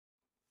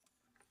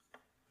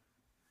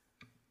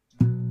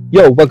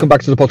Yo, welcome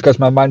back to the podcast,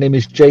 man. My name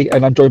is Jay,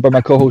 and I'm joined by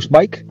my co-host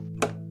Mike.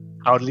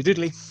 Howdly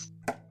doodly.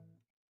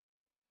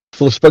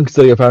 Full of spunk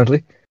today,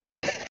 apparently.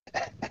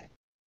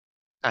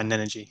 And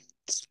energy.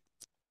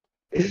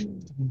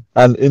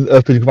 And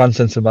up in Command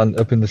Center, man,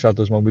 up in the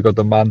shadows, man, we got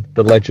the man,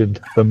 the legend,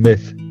 the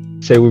myth.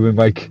 Say it with me,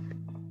 Mike.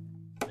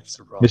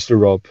 Mr. Rob.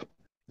 Mr. Rob.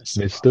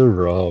 Mr.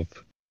 Mr. Rob.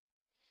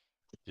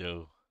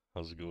 Yo,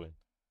 how's it going?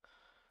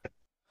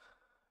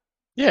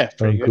 Yeah,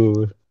 pretty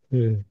good. Good.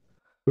 Yeah.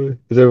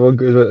 Is everyone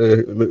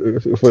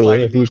good?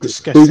 Slightly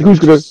disgusting who's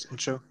gonna?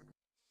 intro.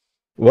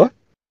 What?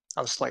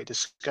 That was slightly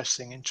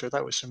disgusting intro.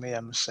 That was for me,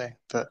 I must say.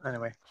 But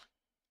anyway,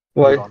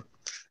 Why? move on.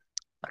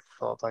 I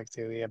thought like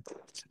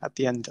at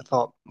the end. I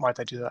thought, why'd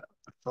I do that?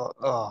 I thought,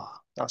 oh,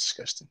 that's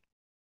disgusting.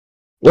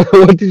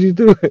 What did you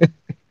do?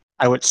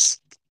 I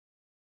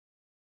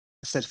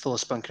said full of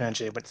spunk and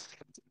energy, but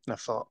I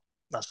thought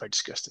that's very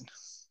disgusting.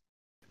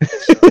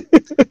 So,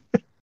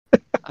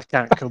 I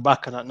can't go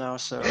back on that now.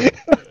 So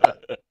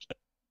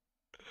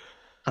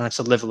I had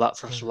to live with that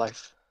for the rest of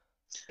life.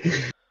 Do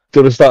you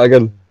want to start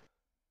again?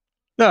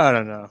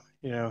 No.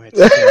 You know, it's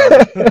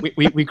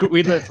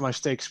we learn from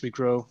mistakes. We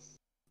grow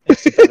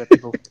into better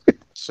people.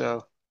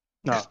 So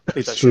no,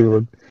 leave that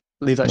True, shit.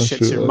 Leave that That's shit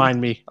true, to man. remind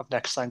me of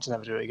next time to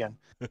never do it again.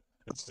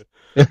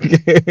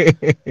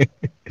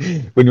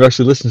 When you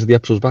actually listen to the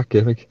episodes back,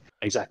 yeah, like.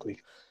 Exactly.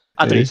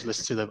 I don't Yeah. need to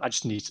listen to them. I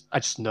just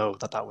know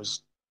that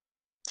was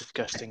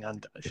disgusting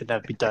and it should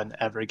never be done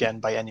ever again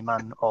by any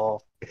man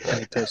or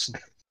any person.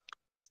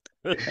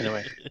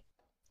 Anyway,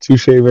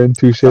 Touche, man,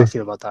 touche. that's how I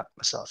feel about that.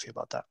 That's how I feel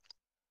about that.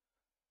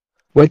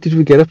 Where did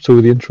we get up to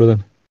with the intro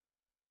then?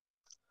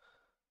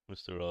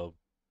 Mr. Rob.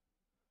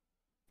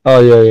 Oh,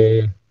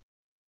 yeah.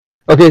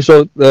 Okay,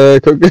 so a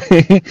couple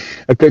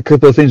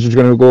of things we're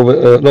going to go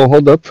over. No,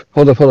 hold up.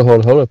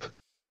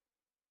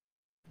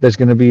 There's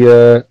going to be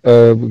we're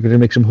going to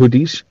make some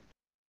hoodies,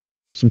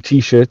 some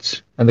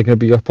t-shirts, and they're going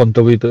to be up on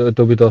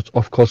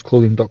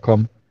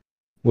www.offcourse.clothing.com.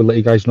 We'll let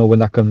you guys know when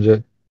that comes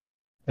in.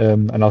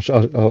 And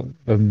I'll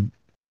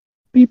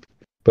beep,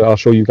 but I'll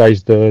show you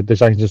guys the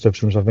designs and stuff as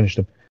soon as I finish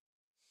them.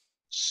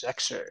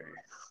 Sexy.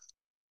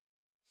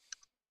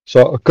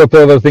 So a couple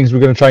of other things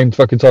we're going to try and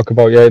fucking talk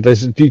about. Yeah, do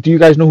you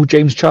guys know who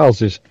James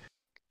Charles is?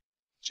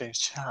 James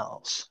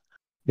Charles.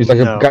 He's like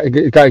No. a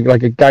guy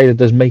that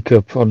does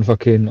makeup on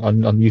fucking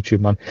on YouTube,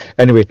 man.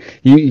 Anyway,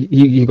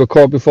 he got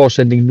caught before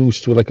sending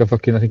news to like a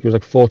fucking, I think he was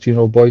like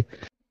 14-year-old boy,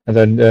 and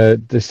then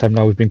this time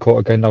now he's been caught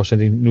again now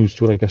sending news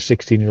to like a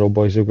 16-year-old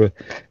boy. So there's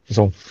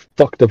some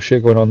fucked up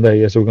shit going on there.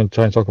 Yeah, so we're going to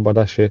try and talk about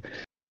that shit.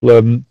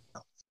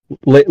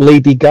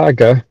 Lady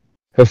Gaga,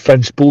 her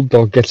French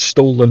bulldog gets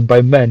stolen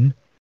by men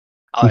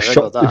I heard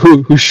about that.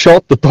 who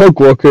shot the dog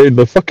walker in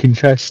the fucking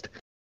chest.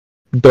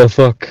 The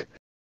fuck.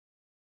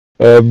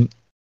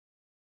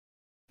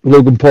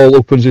 Logan Paul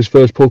opens his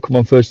first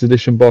Pokemon First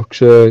Edition box.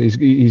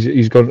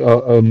 He's got.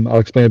 I'll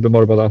explain a bit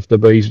more about that after.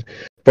 But he's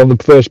from the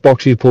first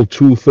box. He pulled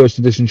 2 First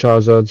Edition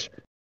Charizards.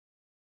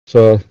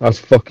 So that's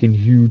fucking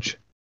huge.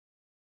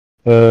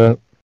 Then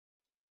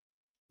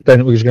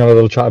we're just gonna have a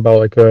little chat about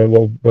like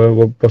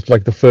what's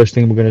like the first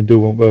thing we're gonna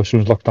do as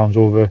soon as lockdown's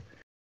over.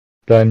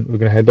 Then we're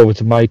gonna head over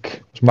to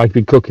Mike. Mike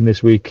been cooking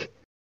this week,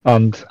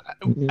 and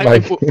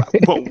like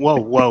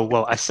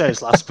Whoa! I said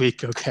it last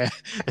week. Okay,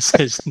 I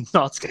said it's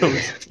not going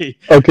to be.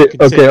 okay.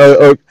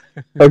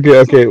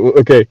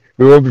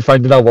 We won't be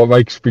finding out what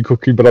Mike's been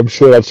cooking, but I'm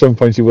sure at some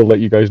point he will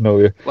let you guys know.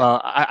 Yeah. Well,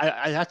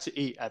 I had to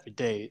eat every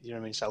day. You know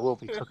what I mean? So I will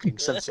be cooking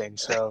something.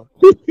 So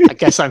I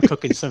guess I'm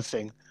cooking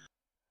something.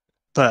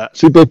 But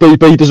See, but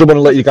he doesn't want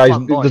to let you guys.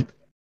 Fun boy.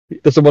 He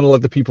doesn't want to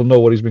let the people know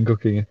what he's been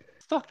cooking. Yeah.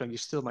 fuck them. You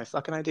steal my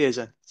fucking ideas.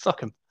 Then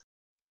fuck him.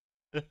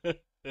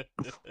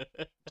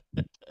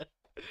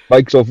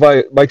 Mike's on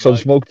fire. Mike's on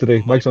smoke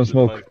today. Mike's on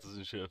smoke. Mike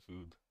doesn't share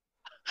food.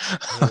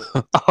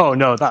 Oh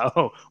no!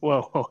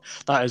 Whoa!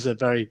 That is a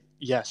very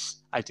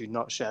yes. I do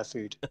not share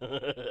food.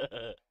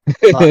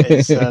 That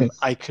is,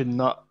 I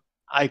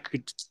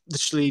could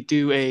literally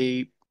do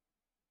a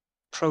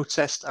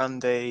protest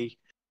and a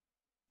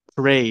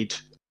parade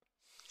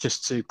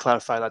just to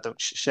clarify that I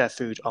don't share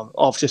food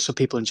or just for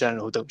people in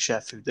general who don't share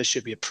food. There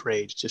should be a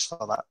parade just for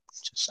that.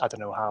 I don't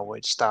know how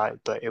it started,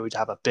 but it would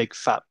have a big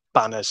fat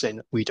banner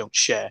saying we don't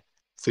share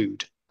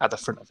food at the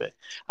front of it,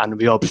 and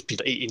we all just be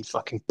eating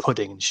fucking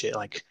pudding and shit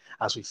like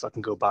as we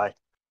fucking go by.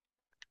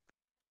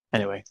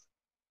 Anyway,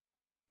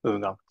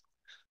 moving on.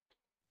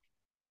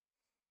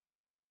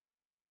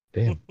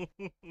 Damn.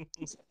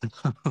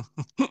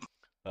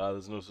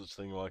 There's no such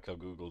thing, Mike. I've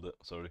googled it.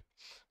 Sorry.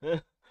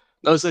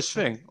 No such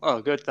thing. Oh,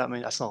 good. That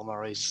means that's not my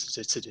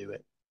reason to do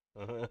it.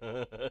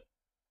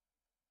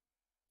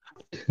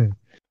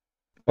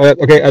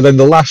 Okay, and then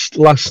the last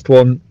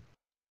one,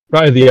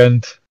 right at the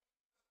end,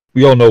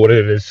 we all know what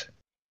it is.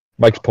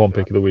 Mike's porn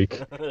pick of the week.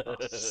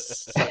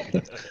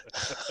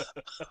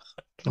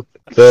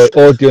 The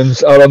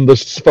audience are on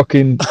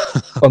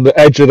the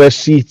edge of their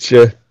seats,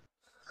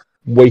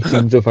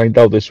 waiting to find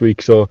out this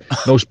week. So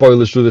no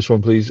spoilers for this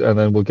one, please, and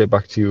then we'll get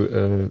back to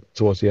you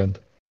towards the end.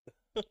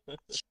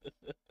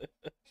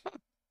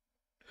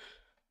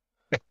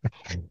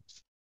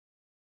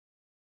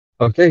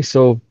 Okay,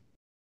 so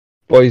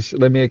boys,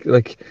 let me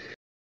like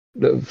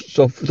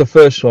so the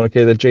first one,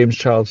 okay, the James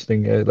Charles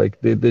thing,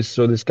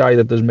 this guy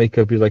that does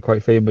makeup, he's like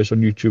quite famous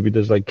on YouTube. He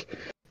does like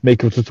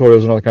makeup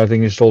tutorials and all that kind of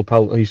thing. He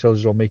sells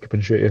his own makeup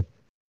and shit. Yeah.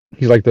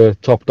 He's like the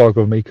top dog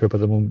of makeup at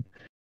the moment.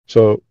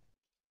 So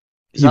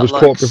Is he that was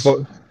like caught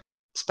before,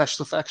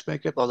 special effects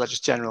makeup, or is that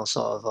just general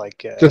sort of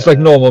like just like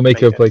normal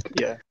makeup. Like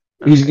Yeah.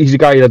 he's a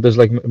guy that does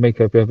like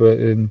makeup. Yeah, but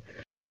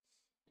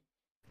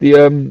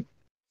the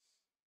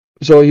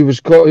so he was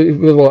caught.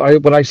 Well,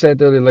 when I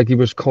said earlier, like he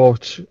was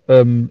caught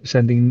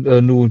sending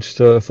nudes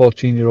to a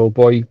 14-year-old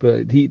boy,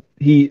 but he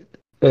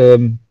there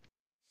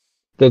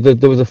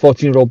was a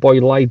 14-year-old boy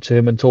lied to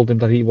him and told him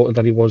that he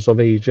was of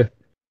age. Yeah.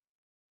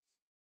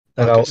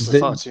 Okay, Now, so the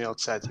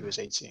 14-year-old said he was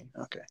 18.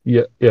 Okay.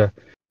 yeah, yeah,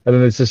 and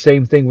then it's the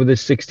same thing with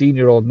this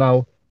 16-year-old.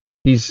 Now,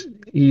 he's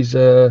he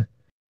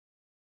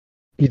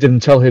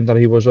didn't tell him that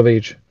he was of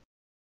age,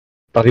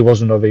 that he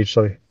wasn't of age.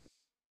 Sorry.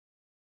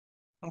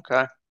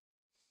 Okay.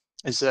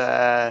 Is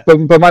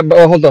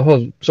Hold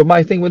on. So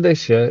my thing with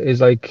this, yeah,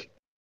 is like,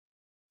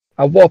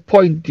 at what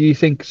point do you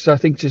think? So I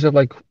think to yourself,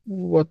 like,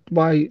 what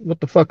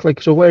the fuck? Like,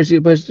 so where's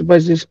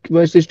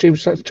this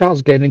James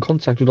Charles getting in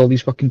contact with all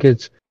these fucking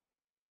kids?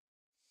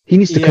 He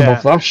needs to come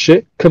off that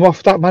shit. Come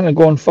off that, man, and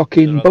go on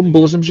fucking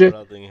Bumble or some shit.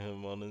 They're adding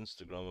him on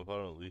Instagram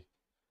apparently.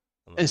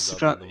 And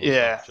Instagram,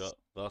 yeah. Snapchat.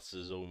 That's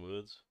his own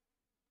words.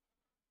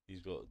 He's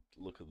got to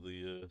look at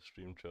the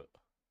stream chat.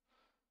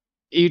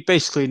 You'd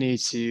basically need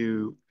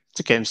to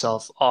get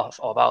himself off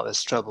about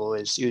this trouble.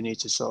 Is you need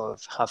to sort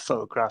of have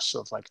photographs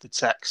of like the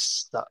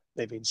texts that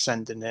they've been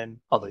sending him.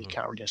 Although you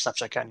can't really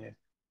Snapchat, can you?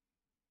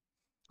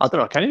 I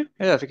don't know. Can you?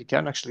 Yeah, I think you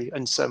can actually.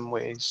 In some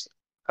ways,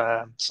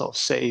 sort of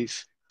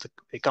save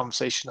the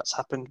conversation that's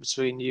happened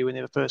between you and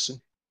the other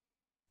person.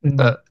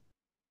 But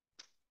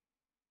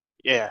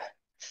yeah.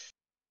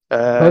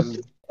 Like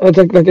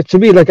to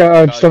me, like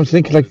I'm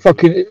thinking, like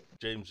fucking.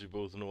 James, you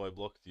both know I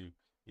blocked you.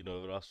 You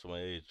never asked for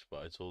my age,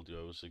 but I told you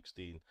I was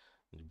 16,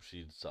 and you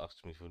proceeded to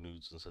ask me for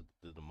nudes and said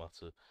it didn't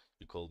matter.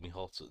 You called me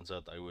hot and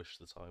said I wish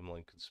the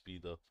timeline could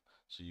speed up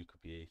so you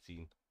could be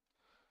 18.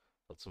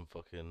 That's some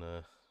fucking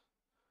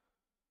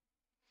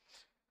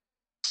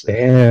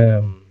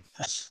Damn.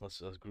 That's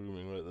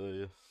grooming right there,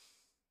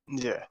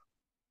 yeah.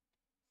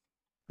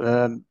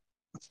 Yeah.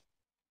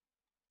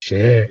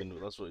 Shit.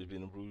 That's what he's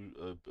been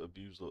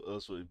abused of.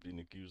 That's what he's been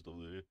accused of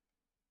there.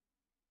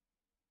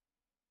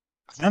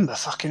 I remember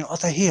fucking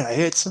what I hear. I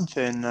heard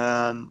something.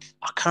 I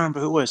can't remember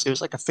who it was. It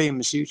was like a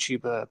famous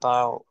YouTuber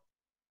about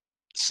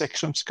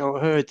 6 months ago. I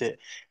heard it.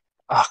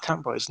 I can't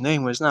remember what his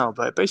name was now,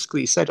 but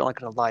basically he said it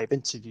like in a live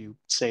interview,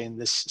 saying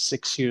this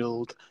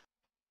 6-year-old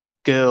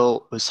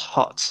girl was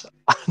hot,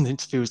 and the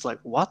interview was like,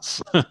 "What?"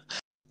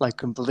 Like,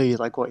 couldn't believe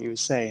like what he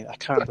was saying. I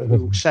can't remember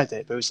who said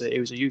it, but it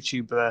was a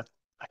YouTuber.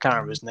 I can't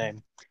remember his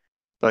name,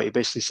 but he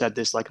basically said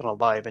this like on a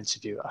live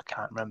interview. I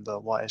can't remember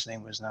what his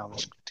name was now.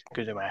 It's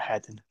good in my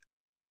head. And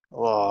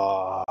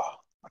I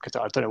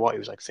don't know what he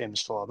was like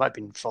famous for. It might have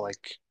been for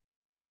like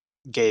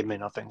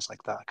gaming or things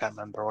like that. I can't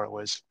remember what it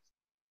was.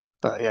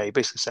 But yeah, he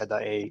basically said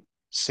that a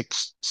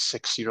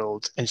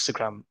 6-year-old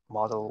Instagram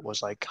model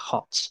was like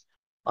hot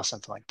or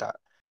something like that.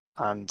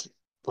 And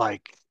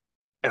like,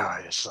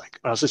 it's like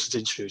when I was listening to the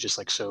interview, it was just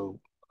like so.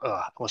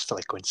 I almost felt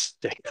like going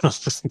sick when I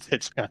was listening to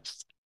it.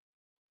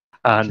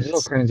 And it's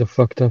all kinds of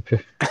fucked up.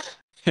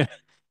 Yeah.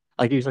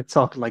 Like he was like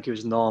talking like he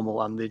was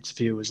normal, and the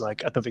interview was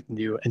like I don't think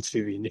the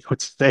interviewer knew what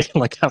to say.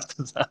 Like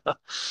after that,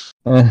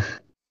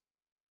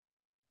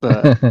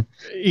 but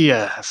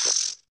yeah,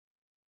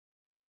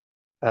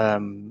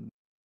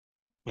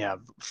 yeah.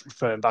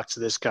 Referring back to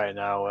this guy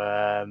now,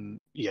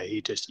 yeah,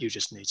 you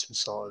just need some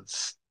sort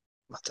of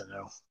I don't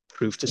know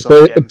proof to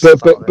sort of get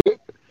himself out of it.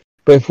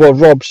 But if what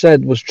Rob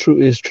said was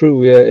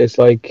true, yeah, it's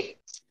like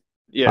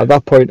Yeah. At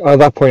that point,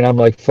 I'm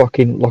like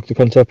fucking lock the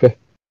cunt up.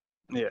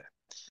 Yeah.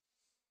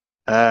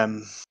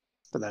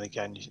 But then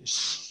again, you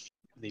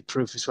need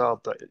proof as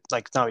well. But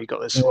like now you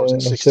got this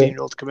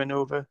 16-year-old coming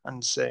over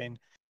and saying,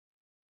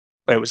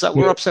 "Wait, was that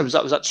what Rob said? Was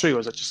that true, or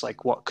was that just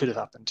like what could have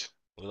happened?"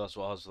 Well, that's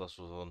what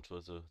on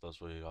Twitter.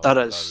 That's where that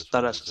is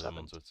what's happened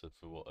on Twitter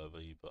for whatever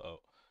he put out.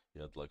 He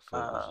had like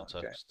photos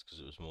and text because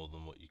it was more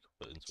than what you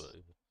could put into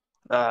it.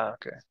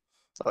 Okay.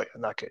 So yeah,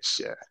 in that case,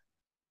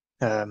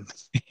 yeah.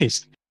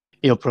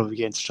 He'll probably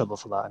get into trouble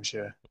for that, I'm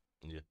sure.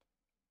 Yeah.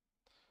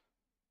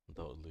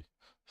 Undoubtedly.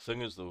 The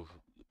thing is, though,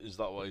 is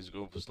that why he's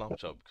going for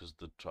Snapchat because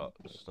the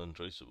track's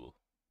untraceable?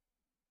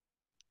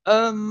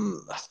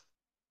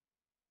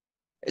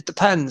 It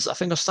depends. I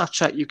think on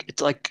Snapchat,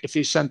 it's like if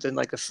you send in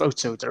like a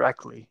photo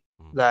directly,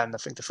 then I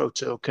think the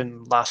photo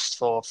can last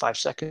for 5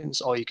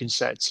 seconds, or you can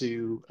set it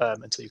to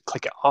until you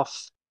click it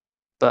off.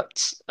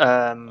 But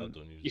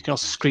you can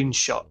also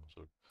screenshot.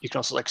 You can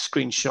also like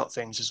screenshot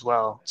things as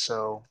well.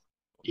 So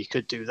you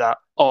could do that.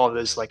 Or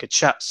there's like a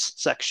chat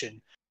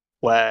section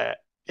where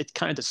it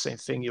kind of does the same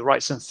thing. You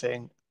write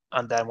something,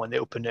 and then when they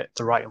open it,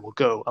 the writing will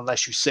go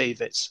unless you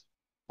save it,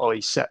 or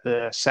you set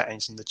the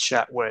settings in the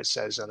chat where it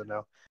says, I don't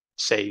know,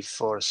 save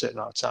for a certain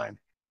amount of time.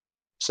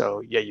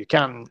 So yeah, you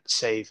can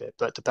save it,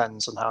 but it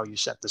depends on how you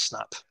set the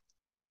snap.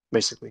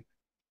 basically.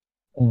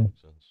 Mm.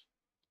 Makes sense.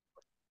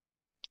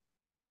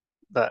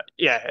 But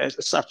yeah,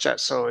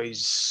 Snapchat's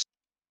always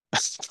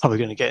probably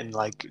going to get in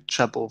like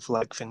trouble for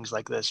like things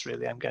like this.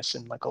 Really, I'm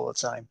guessing like all the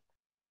time,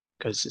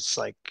 because it's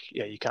like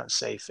you can't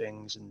say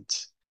things, and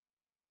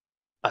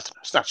I don't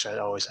know.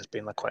 Snapchat always has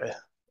been like quite a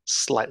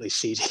slightly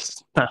seedy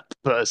app,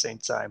 but at the same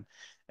time,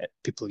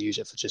 people use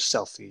it for just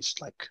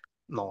selfies, like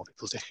normal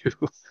people do,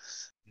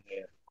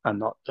 and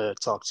not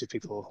talk to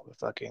people with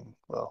fucking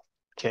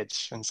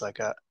kids, things like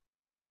that.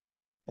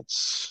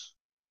 It's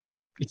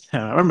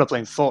I remember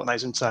playing Fortnite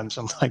sometimes.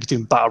 I'm like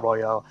doing battle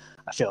royale.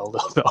 I feel a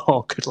little bit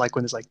awkward, like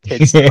when there's like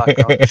kids in the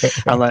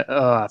background. I'm like,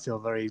 I feel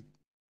very.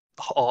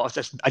 I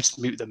just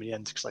mute them in the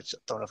end because I just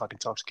don't know if I can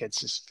talk to kids.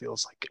 It just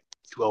feels like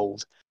too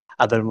old.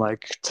 And then I'm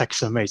like,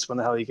 text them, mates, when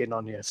the hell are you getting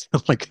on here? I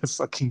feel like a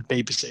fucking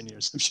babysitting here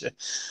or some shit.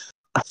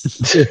 I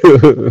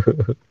know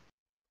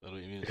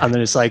what you mean. And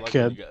then it's like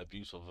when you get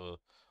abuse of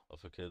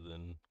a kid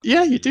and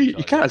yeah, you do. You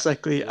chat, can't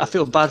exactly. I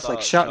feel if they bad for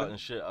like start shouting.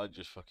 shit. I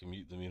just fucking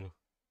mute them, you know.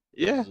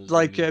 Yeah, There's no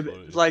like need for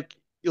it. like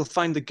you'll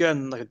find a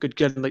gun, like a good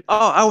gun, like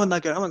I want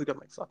that gun, I want the gun.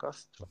 I'm like, fuck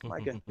off, fuck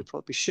my gun. You'll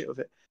probably shit with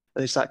it.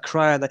 And they start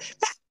crying like,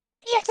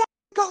 yes,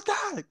 go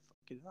down. Like,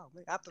 fucking hell,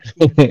 mate, I have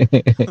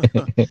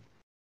to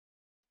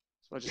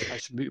So I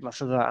should mute them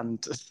after that,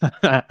 and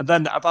and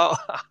then about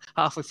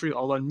halfway through,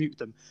 I'll unmute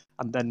them,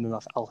 and then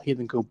I'll hear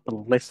them go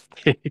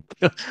ballistic.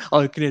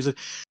 All you can hear is like,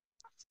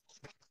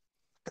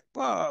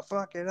 oh,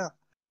 fucking hell.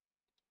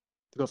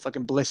 They go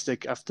fucking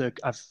ballistic after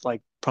I've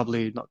like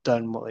probably not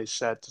done what they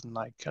said, and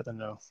like I don't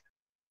know,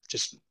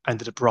 just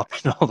ended up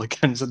rocking all the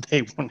guns that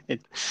they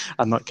wanted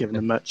and not giving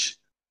them much.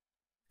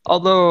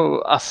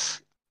 Although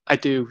I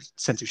do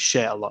tend to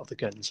share a lot of the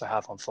guns I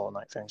have on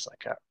Fortnite, things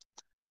like that.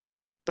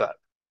 But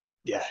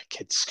yeah,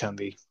 kids can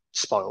be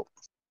spoiled.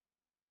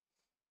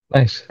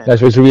 Nice. Yeah. Nice.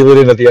 So we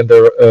were in at the end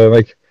there,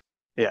 Mike.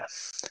 Yeah.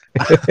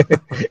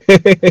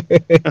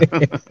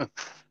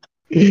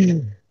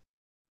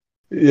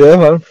 Yeah,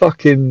 man.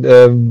 Fucking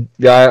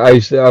yeah. I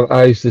used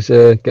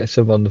to get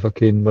some on the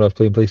fucking when I was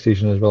playing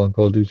PlayStation as well and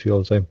Call of Duty all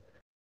the time.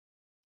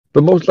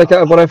 But most what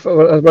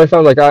I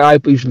found like I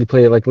usually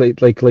play it like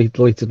late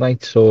at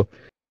night, so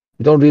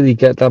you don't really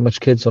get that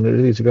much kids on it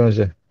really, to be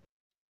honest.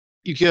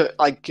 You get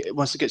like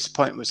once it gets to the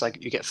point where it's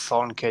like you get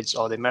foreign kids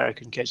or the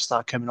American kids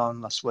start coming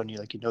on. That's when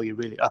you're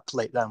really up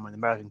late. Then when the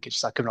American kids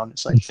start coming on,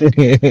 it's like 4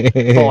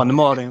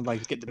 a.m. Like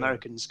you get the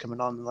Americans coming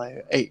on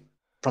like 8,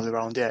 probably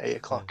around 8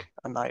 o'clock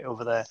at night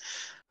over there.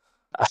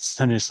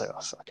 And it's like,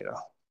 oh fuck it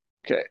all.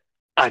 Okay,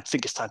 I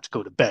think it's time to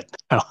go to bed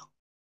now.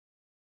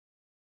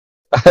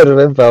 I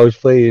remember I was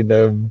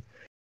playing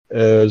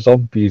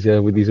zombies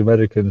with these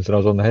Americans, and I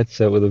was on the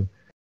headset with them.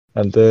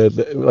 And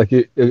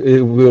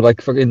we were like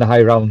fucking in the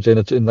high rounds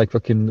in like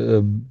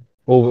fucking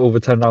over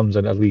 10 rounds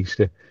in at least.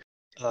 Yeah.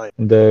 Oh, yeah.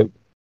 And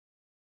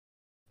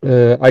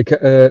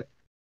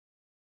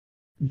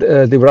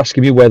they were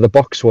asking me where the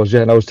box was,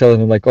 and I was telling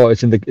them like, oh,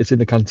 it's in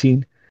the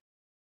canteen.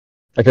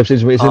 I kept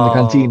saying it's in the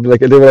canteen. Like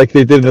they were like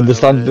they didn't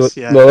understand it.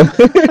 Yeah. No.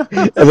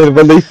 And then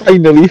when they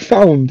finally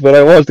found where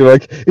I was, they were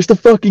like, it's the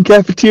fucking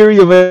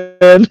cafeteria,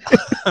 man.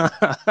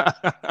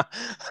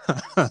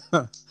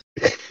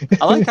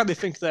 I like how they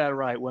think they're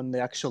right when the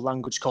actual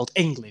language called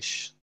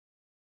English.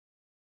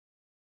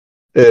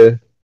 Yeah.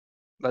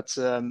 But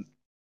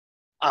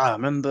I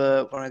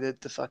remember when I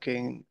did the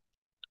fucking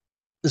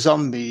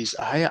zombies,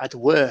 I had to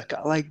work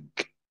at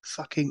like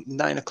fucking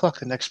 9 o'clock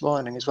the next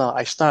morning as well.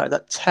 I started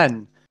at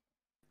 10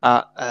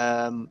 at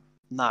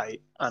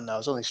night, and I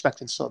was only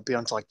expecting to sort of be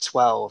on to like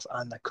 12,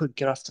 and I couldn't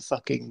get off the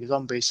fucking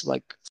zombies till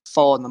like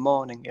 4 in the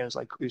morning. It was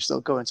like we were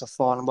still going till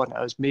 4 in the morning.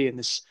 It was me and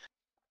this.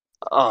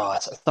 I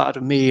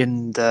started with me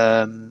and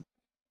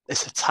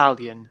this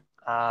Italian,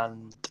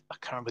 and I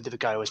can't remember who the other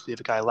guy was. But the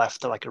other guy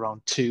left at like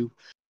around 2,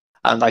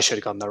 and I should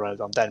have gone there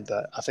around then.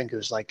 But I think it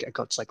was like I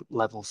got to like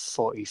level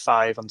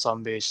 45 on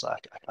zombies.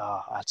 Like,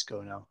 I had to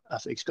go now. I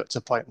think it got to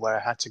a point where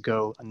I had to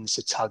go, and this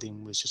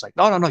Italian was just like,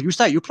 no, you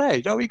stay, you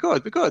play. No, we're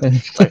good. Like,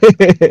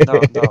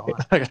 no,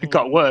 I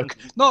got work.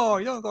 No,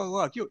 you don't go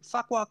work. You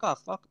fuck work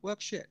off. Fuck work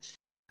shit.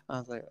 And I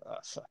was like, oh,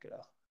 fuck it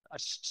all. I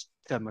just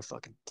turned my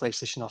fucking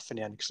PlayStation off in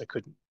the end because I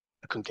couldn't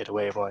get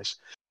away otherwise.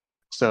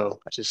 So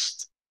I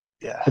just,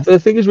 yeah. But the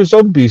thing is with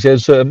zombies,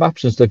 there's certain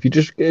maps and stuff. You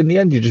just in the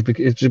end, it just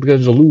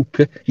becomes a loop.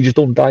 You just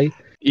don't die.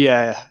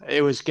 Yeah,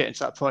 it was getting to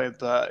that point,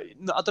 but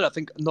I don't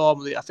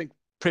know. I think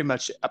pretty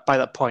much by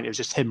that point it was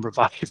just him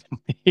reviving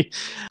me.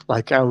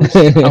 Like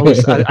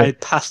I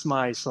passed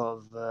my sort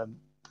of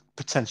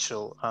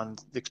potential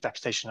and the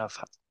expectation of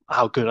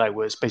how good I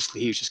was.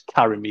 Basically, he was just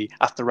carrying me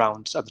after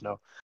rounds. I don't know,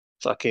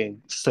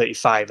 fucking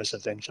 35 or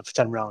something. So for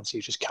 10 rounds, he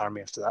was just carrying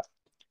me after that.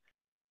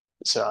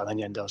 So and then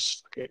the end I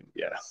was fucking,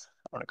 yeah,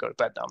 I want to go to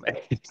bed now,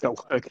 mate.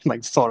 Got work in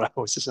like 4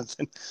 hours or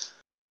something.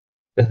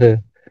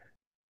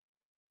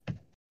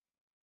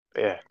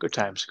 Yeah, good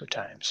times.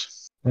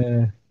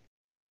 Yeah.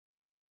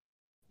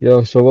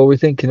 Yo, so what are we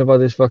thinking about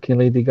this fucking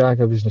Lady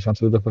Gaga business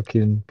after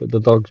the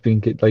dog's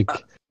being like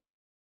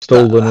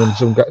stolen and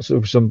some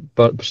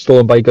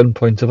stolen by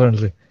gunpoint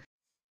apparently.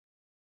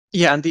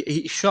 Yeah, and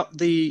he shot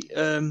the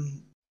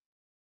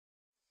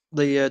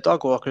the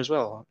dog walker as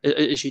well.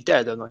 Is she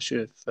dead? I'm not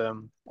sure if. I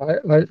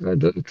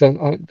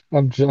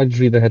just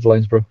read the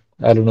headlines, bro.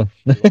 I don't know.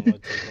 You know what my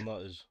take on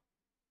that is?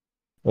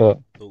 What?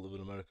 Don't live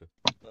in America.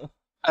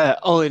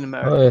 Only in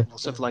America Oh, yeah. will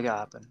stuff like that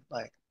happen.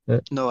 Like Yeah.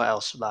 nowhere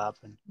else will that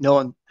happen. No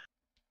one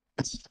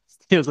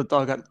steals a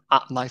dog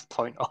at knife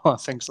point or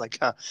things like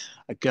a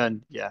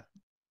gun. Yeah,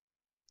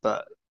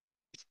 but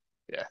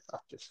yeah,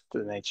 that's just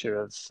the nature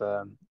of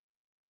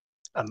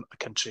a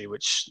country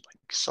which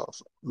like sort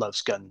of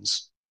loves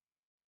guns.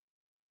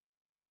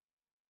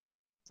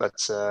 But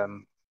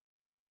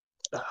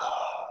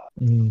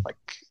like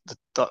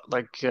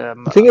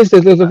The thing is,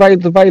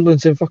 the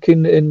violence in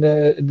fucking in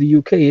the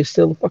UK is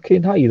still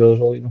fucking high, though, as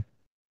well, you know.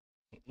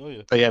 Oh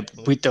yeah. But yeah,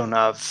 we don't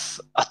have.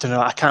 I don't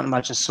know. I can't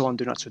imagine someone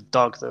doing that to a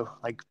dog though.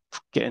 Like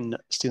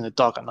stealing a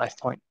dog at knife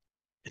point.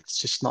 It's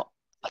just not.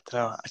 I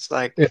don't know. It's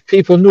like If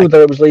people knew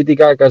that it was Lady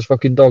Gaga's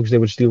fucking dogs, they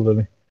would steal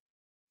them.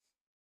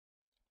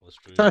 That's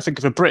true. I'm trying to think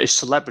of a British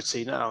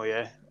celebrity now.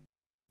 Yeah,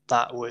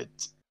 that would.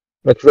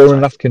 Like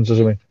Rowan Atkins or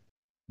something.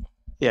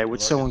 Yeah, would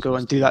Well, someone that's go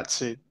and do Mr. that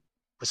to?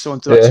 Would someone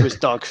do that to his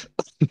dog?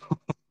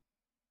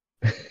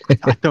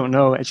 I don't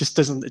know. It just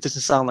doesn't. It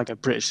doesn't sound like a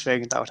British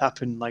thing that would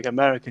happen. Like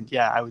American,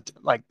 yeah, I would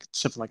like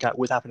something like that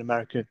would happen in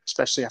America,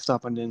 especially after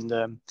happened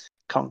in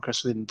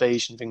Conquest with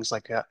Invasion, things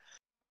like that.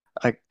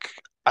 Like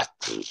I'm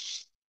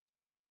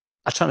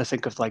trying to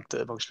think of like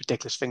the most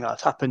ridiculous thing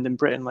that's happened in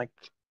Britain, like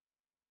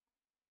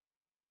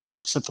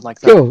something like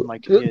that. Yo,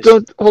 like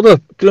don't hold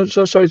up.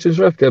 So sorry to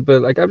interrupt you,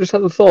 but like I've just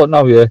had a thought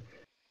now. Yeah,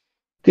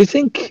 do you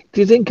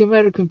think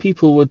American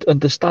people would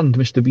understand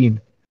Mr.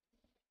 Bean?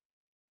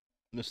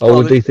 Or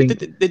would they think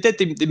they did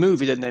the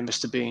movie, didn't they,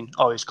 Mr. Bean?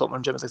 Oh, he's got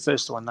one. The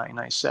first one,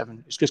 1997.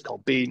 It was just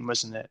called Bean,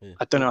 wasn't it? Yeah.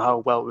 I don't know how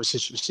well it was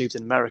received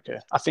in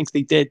America. I think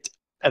they did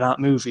in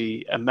that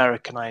movie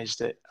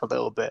Americanized it a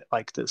little bit.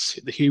 Like the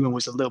humor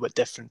was a little bit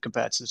different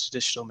compared to the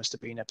traditional Mr.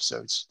 Bean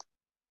episodes.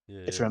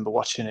 Yeah, if you remember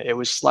watching it, it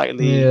was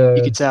slightly. Yeah.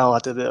 You could tell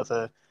had a bit of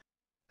a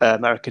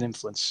American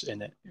influence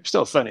in it. It was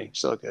still funny,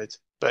 still good,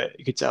 but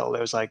you could tell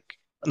there was like.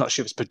 I'm not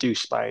sure if it was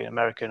produced by an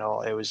American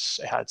or it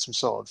had some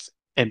sort of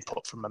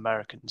input from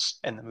Americans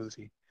in the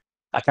movie.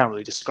 I can't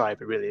really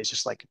describe it really. It's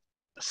just like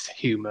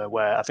humor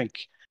where I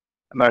think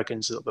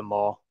Americans a little bit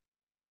more.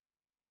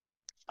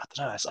 I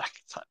don't know. It's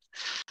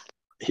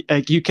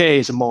like UK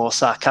is a more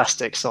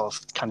sarcastic sort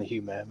of kind of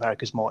humor.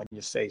 America's more in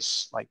your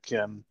face, like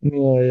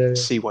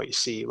see what you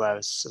see.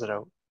 Whereas I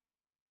don't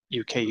know,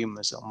 UK humor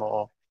is a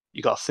more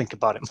you got to think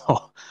about it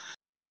more.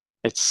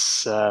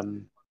 It's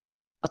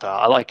I don't know,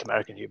 I like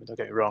American humor, don't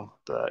get me wrong,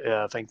 but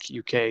yeah, I think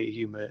UK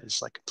humor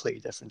is like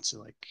completely different to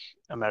like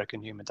American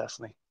humor,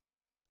 definitely.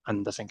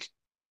 And I think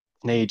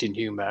Canadian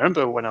humor. I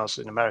remember when I was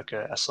in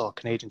America, I saw a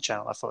Canadian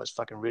channel. I thought it was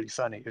fucking really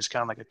funny. It was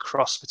kind of like a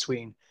cross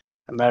between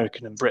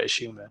American and British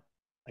humor.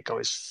 Like I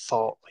always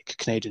thought like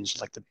Canadians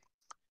like the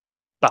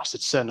bastard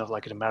son of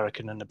like an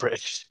American and a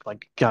British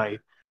like guy.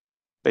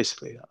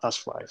 Basically,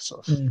 that's what I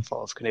sort of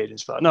thought of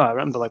Canadians. But no, I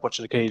remember like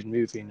watching a Canadian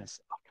movie, and I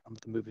can't remember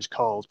what the movie was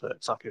called,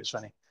 but fuck, it was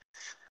funny.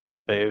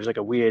 But it was like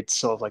a weird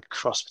sort of like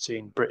cross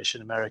between British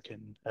and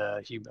American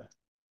humor.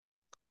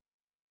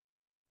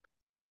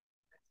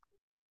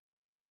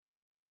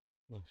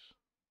 Nice.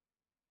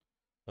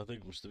 I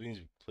think Mr. Bean's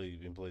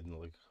been played in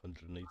like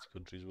 180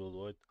 countries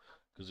worldwide.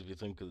 Because if you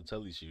think of the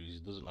telly series,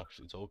 he doesn't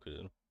actually talk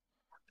it.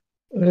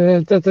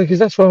 Because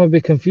that's why I'm a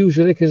bit confused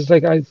with it. Because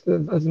like I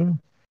don't know.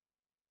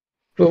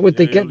 But would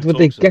they get? Would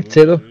they get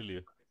to it?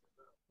 Really.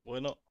 Why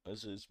not?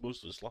 It's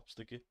most of the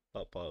slapsticky,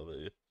 that part of it.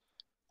 Yeah.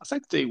 I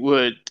think they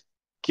would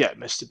get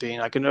Mr. Bean.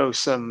 Like I know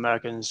some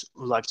Americans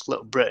liked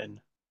Little Britain.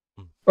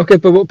 Okay,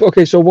 but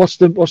okay. So what's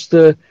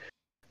the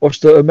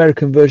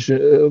American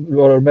version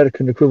or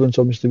American equivalent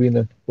of Mr. Bean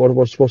then? What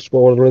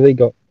have they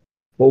got?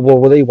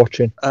 What were they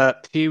watching?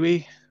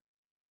 Pee-wee.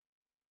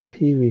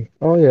 Pee-wee.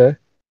 Oh yeah.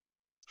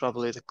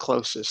 Probably the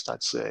closest,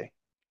 I'd say.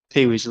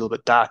 Pee-wee's a little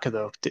bit darker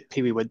though.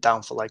 Pee-wee went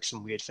down for like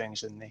some weird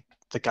things, didn't he?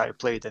 The guy who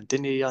played them,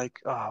 didn't he? Like,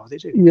 what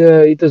did he do?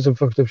 Yeah, he does some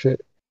fucked up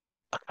shit.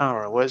 I can't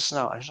remember what it was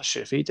now. I'm not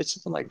sure if he did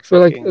something like.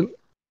 But fucking,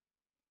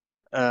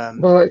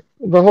 but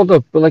hold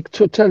up. But like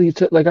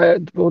I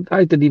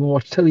didn't even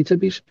watch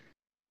Teletubbies.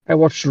 I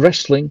watched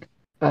wrestling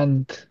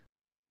and.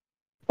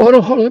 Oh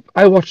no, hold up!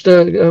 I watched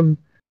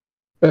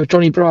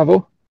Johnny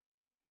Bravo.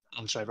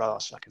 I'm sorry, Bravo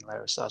was fucking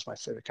hilarious. That was my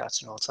favorite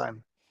cartoon of all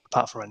time,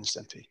 apart from Ren and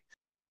Stimpy.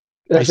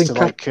 I think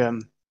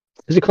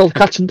is it called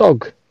Cat and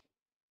Dog?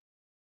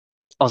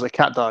 Oh, was it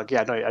Cat Dog?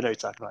 Yeah, I know you're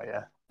talking about.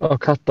 Yeah. Oh,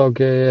 Cat Dog.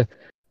 Yeah.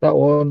 That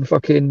one,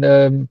 fucking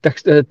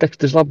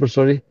Dexter's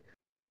Laboratory.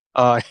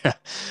 Oh yeah,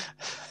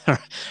 I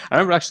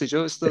remember actually,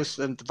 Joe, those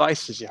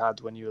devices you had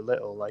when you were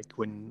little, like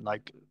when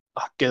like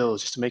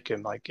girls used to make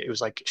them, like it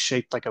was like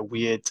shaped like a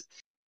weird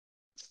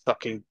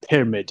fucking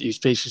pyramid. You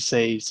basically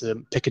say to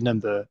them, pick a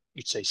number.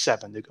 You'd say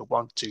 7. They go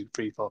 1, 2,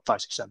 3, 4,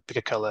 5, 6, 7. Pick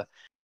a color,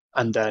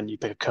 and then you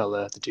pick a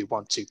color. They do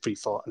 1, 2, 3,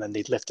 4, and then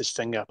they'd lift his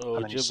finger up,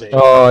 and then you say,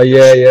 "Oh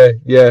yeah."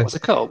 What's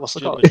it called?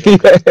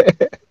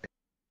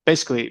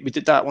 Basically, we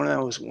did that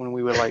when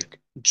we were like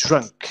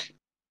drunk,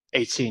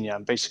 18, yeah,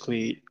 and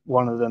basically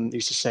one of them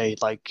used to say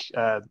like,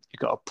 you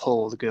got to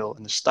pull the girl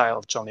in the style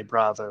of Johnny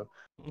Bravo.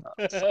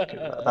 That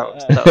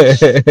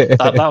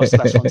was the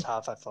best one to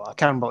have. I thought I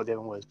can't remember what the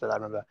other one was, but I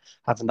remember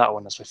having that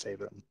one as my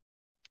favorite.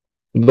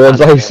 The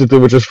ones I used to do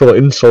were just full of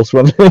insults,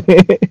 man.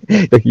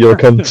 Like, you're a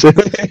cunt.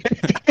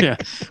 Yeah,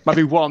 might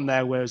be one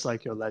there where it's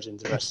like you're a legend.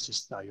 The rest is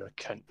just, no, you're a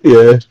cunt.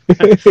 Yeah.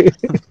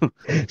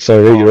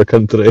 Sorry, you're a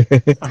cunt today.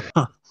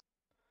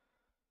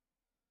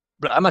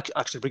 But I'm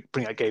actually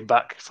bring a game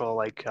back for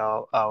like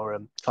our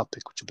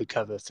topic, which will be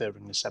covered further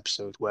in this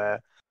episode,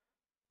 where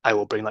I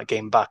will bring that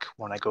game back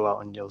when I go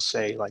out, and you'll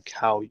say like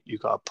how you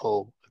got to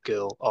pull a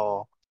girl,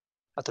 or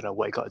I don't know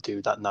what you got to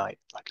do that night,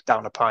 like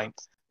down a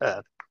pint,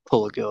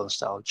 pull a girl in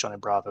style Johnny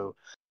Bravo,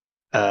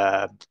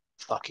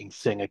 fucking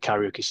sing a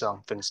karaoke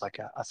song, things like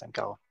that. I think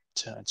I'll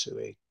turn into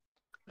a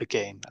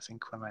game. I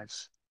think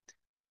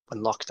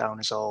when lockdown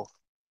is all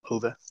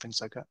over, things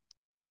like that.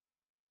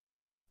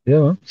 Yeah,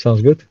 man.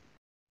 Sounds good.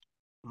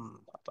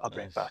 I'll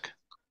bring it back.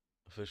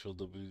 Official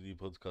WD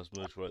podcast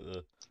merch right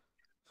there.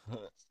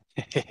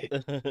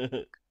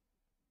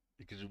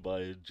 You can just buy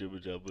a Jibber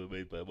Jabber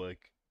made by Mike.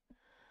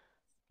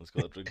 It's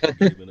got a drinking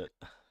game in it.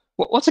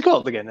 What's it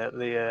called again?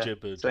 The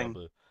Jibber thing?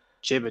 Jabber.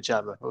 Jibber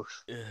Jabber.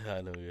 Oof. Yeah,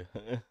 I know, yeah.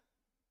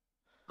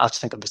 I have to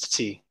think of Mr.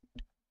 T.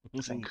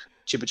 I think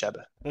Jibber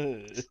Jabber.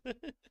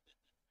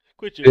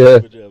 Quit your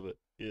Jibber Jabber.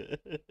 Yeah.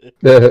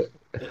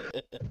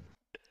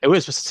 It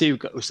was Mr. T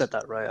who said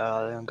that, right?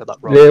 I got that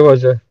wrong. Yeah, it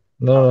was, yeah.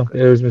 No,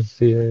 it was Mr.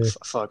 T. Yeah.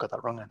 I thought I got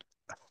that wrong then.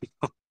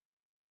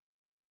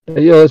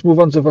 Yeah, let's move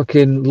on to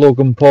fucking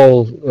Logan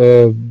Paul.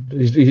 From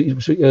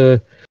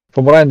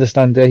what I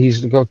understand,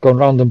 he's gone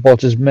round and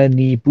bought as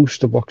many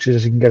booster boxes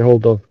as he can get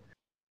hold of,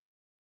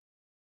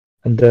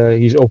 and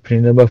he's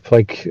opening them up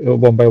like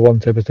one by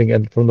one type of thing.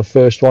 And from the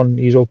first one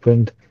he's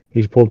opened,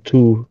 he's pulled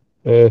 2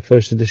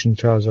 first edition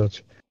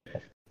Charizards.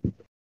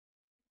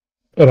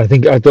 And I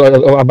think I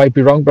might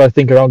be wrong, but I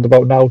think around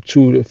about now,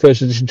 2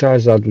 first edition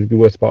Charizard would be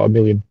worth about $1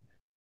 million.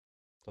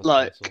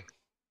 Like,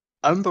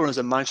 I remember when I was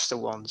in Manchester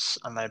once,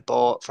 and I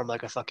bought from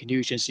like a fucking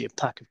huge agency a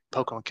pack of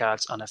Pokemon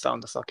cards, and I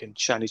found the fucking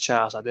shiny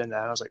Charizard in there,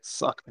 and I was like,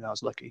 "Fuck me, I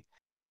was lucky."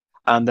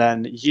 And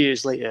then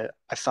years later,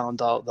 I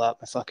found out that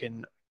my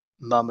fucking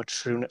mum had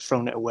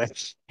thrown it away.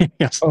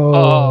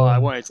 I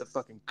wanted to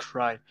fucking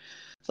cry.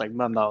 It's like,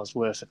 "Mum, that was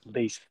worth at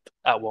least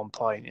at one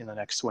point in the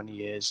next 20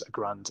 years,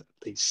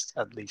 $1,000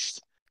 at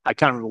least." I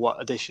can't remember what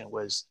edition it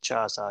was,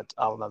 Charizard.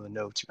 I'll remember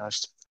no, to be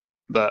honest,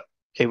 but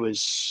it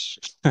was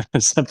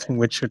something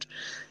which would.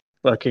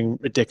 Fucking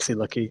ridiculously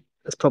lucky.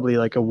 It's probably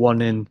like a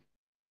 1 in.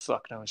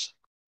 Fuck knows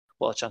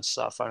what the chances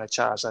are finding a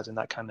Charizard in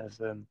that kind of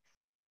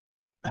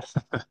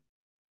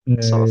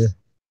sort of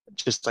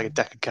just like a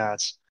deck of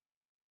cards.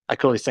 I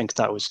could only think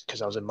that was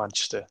because I was in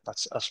Manchester.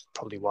 That's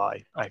probably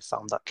why I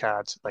found that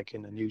card like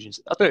in the news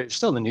agency. I thought it was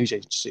still in the news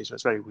agency, so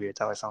it's very weird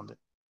how I found it.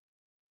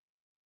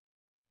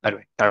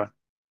 Anyway, carry on.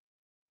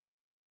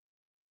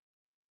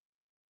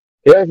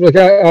 Yeah, like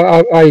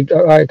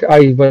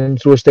I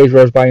went through a stage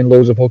where I was buying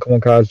loads of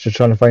Pokemon cards just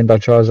trying to find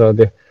that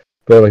Charizard,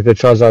 but like the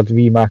Charizard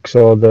VMAX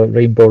or the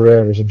Rainbow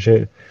Rare or some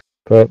shit.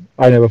 But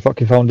I never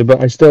fucking found it.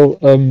 But I still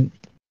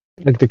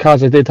like the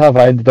cards I did have,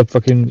 I ended up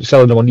fucking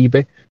selling them on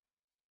eBay.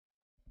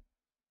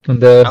 And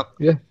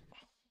yeah,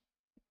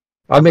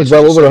 I made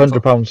well over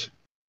 £100.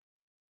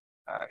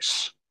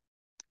 Nice.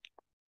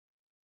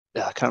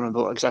 Yeah, I can't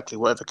remember exactly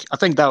whatever. I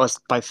think that was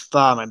by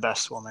far my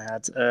best one I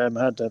had. I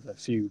had a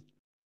few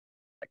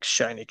like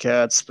shiny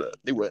cards, but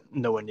they were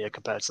nowhere near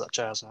compared to that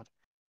Charizard.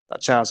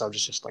 That Charizard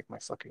was just like my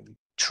fucking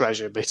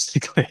treasure,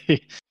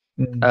 basically.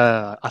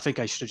 I think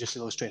I should have just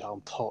illustrated how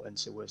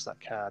important it was,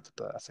 that card,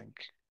 but I think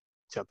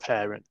to a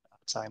parent at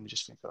the time, we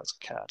just think that's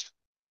a card.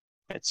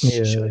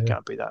 Surely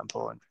can't be that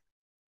important.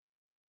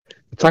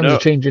 The times are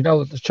changing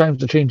now. The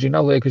times are changing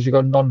now, because you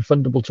got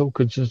non-fundable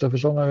tokens and stuff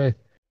as well now.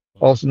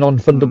 Also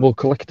non-fundable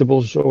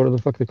collectibles, or whatever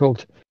the fuck they're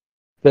called.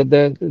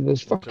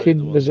 There's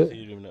fucking there's a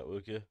Ethereum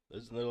network, yeah.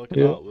 Isn't there like an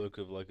artwork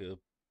of like a?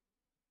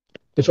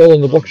 It's all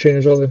on the blockchain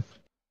as well.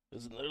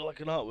 Isn't there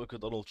like an artwork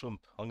of Donald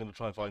Trump? I'm gonna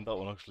try and find that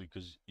one actually,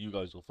 because you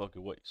guys will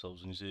fucking wet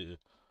yourselves when you see it.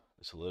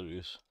 It's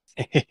hilarious.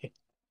 Are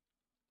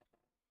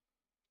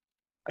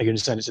you gonna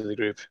send it to the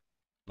group?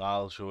 Nah,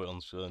 I'll show it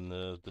on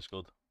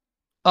Discord.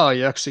 Oh,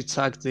 you actually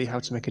tagged the how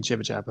to make a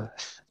Jibber Jabber.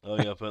 Oh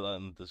yeah, I put that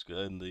in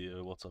Discord, in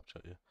the WhatsApp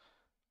chat. Yeah.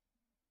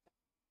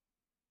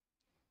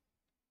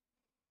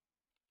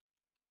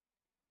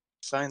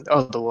 Find the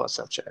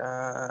WhatsApp chat.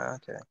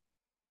 Okay.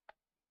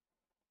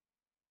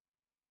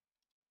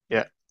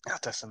 Yeah, I'll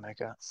definitely make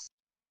that.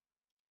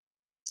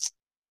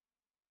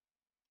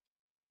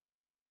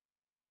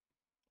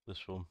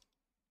 This one.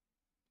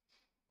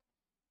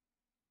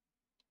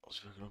 I'll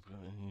see if I can open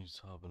it in a new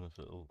tab, and if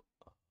it'll.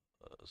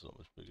 It's not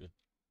much bigger.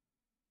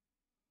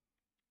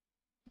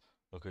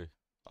 Okay,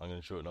 I'm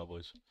gonna show it now,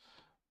 boys.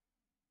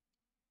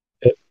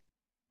 You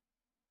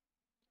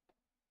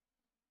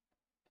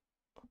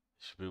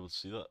should be able to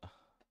see that.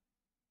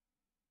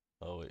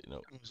 Oh wait,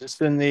 no. Is this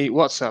in the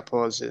WhatsApp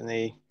or is it in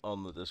the?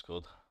 On the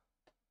Discord.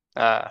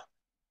 Let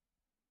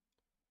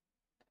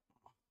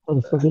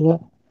What the fuck is that?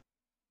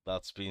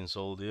 That's being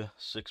sold here,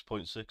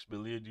 $6.6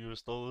 million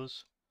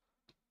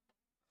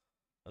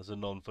as a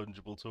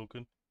non-fungible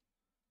token.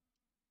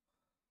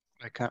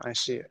 Why can't I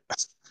see it?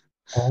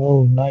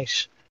 Oh,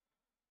 nice.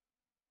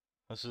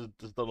 This is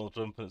Donald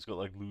Trump, and it's got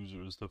like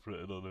loser and stuff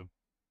written on him,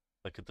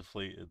 like a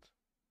deflated.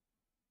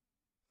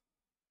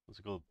 What's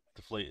it called?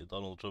 Deflated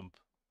Donald Trump.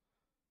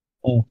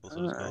 Oh. That's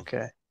what it's called.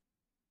 Okay.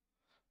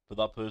 But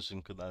that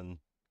person could then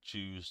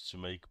choose to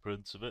make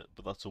prints of it,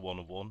 but that's a 1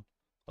 of 1.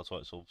 That's why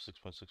it sold for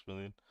 6.6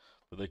 million.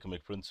 But they can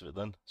make prints of it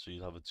then, so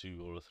you'd have a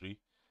 2 or a 3.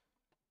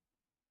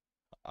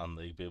 And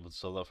they'd be able to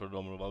sell that for a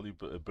nominal value,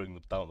 but it'd bring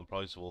down the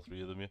price of all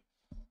 3 of them, yeah.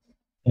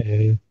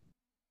 Yeah.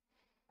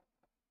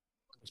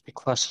 Must be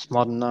classed as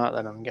modern art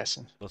then, I'm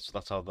guessing. That's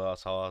how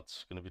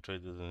art's going to be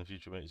traded in the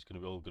future, mate. It's going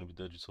to be all going to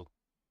be digital.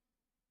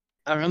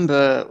 I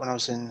remember when I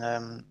was in,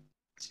 I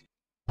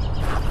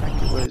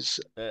think it was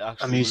It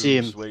actually a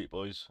museum. moves. Wait,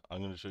 boys, I'm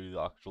going to show you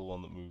the actual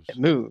one that moves. It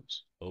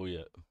moves. Oh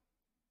yeah.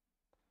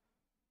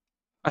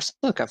 I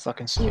still can't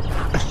fucking see it.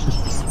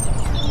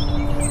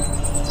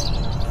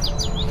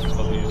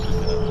 Probably using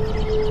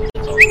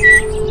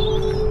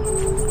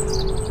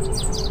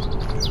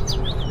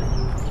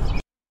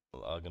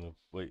I'm gonna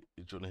wait.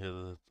 Do you want to hear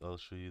the? I'll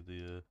show you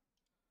the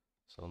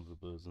sound of the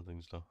birds and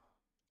things now.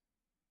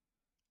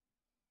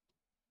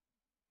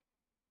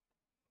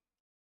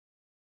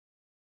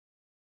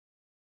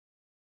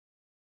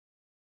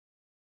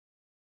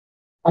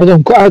 I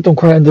don't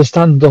quite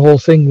understand the whole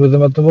thing with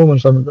them at the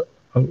moment. So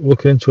I'm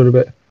looking into it a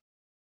bit.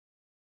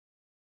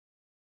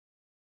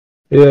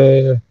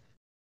 Yeah.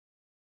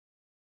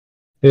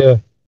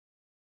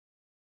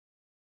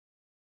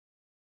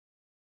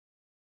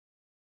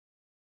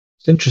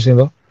 It's interesting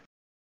though.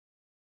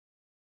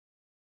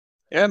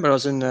 Yeah, but I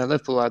was in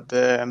Liverpool. I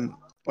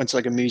went to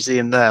like a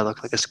museum there, like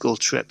a school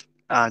trip,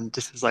 and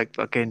this was like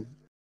fucking.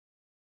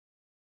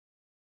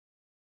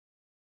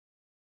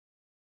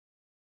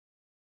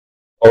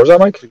 What was that,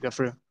 Mike? We go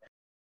through.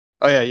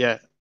 Oh yeah.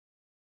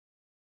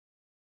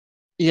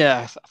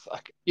 Yeah,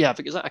 yeah,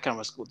 because I can't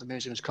remember what the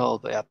museum is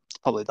called, but yeah,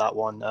 probably that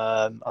one.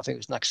 I think it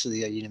was next to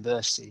the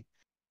university,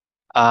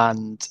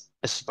 and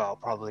it's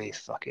about probably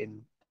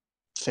fucking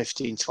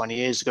 15, 20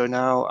 years ago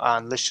now,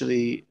 and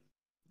literally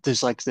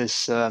there's like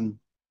this well,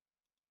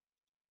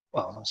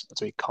 what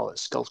do we call it,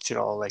 sculpture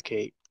or like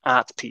a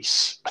art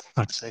piece,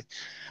 I'd say,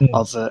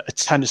 of a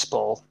tennis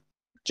ball,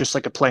 just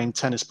like a plain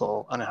tennis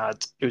ball, and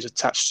it was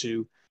attached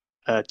to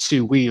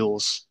 2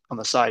 wheels on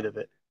the side of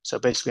it. So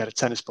basically, had a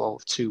tennis ball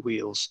with 2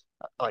 wheels.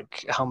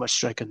 Like, how much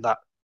do you reckon that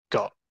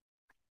got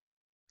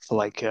for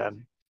like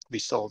be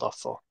sold off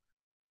for?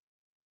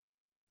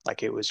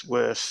 Like, it was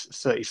worth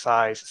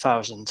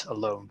 35,000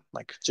 alone,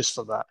 like just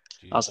for that.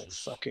 Jesus. I was like,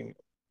 fucking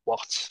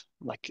what?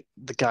 Like,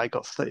 the guy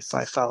got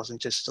 35,000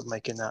 just for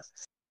making that,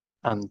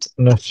 and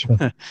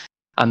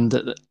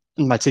and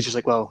my teacher's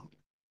like, well,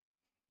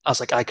 I was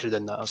like, I could have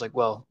done that. I was like,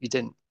 well, you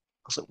didn't.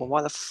 I was like, well,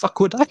 why the fuck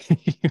would I?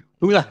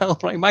 Who the hell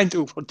right mind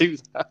would do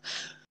that?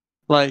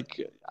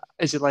 Like,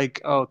 is it like,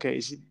 oh, okay,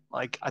 is it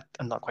like,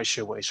 I'm not quite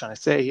sure what he's trying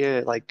to say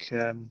here. Like,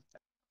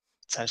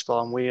 tennis ball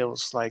on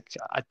wheels. Like,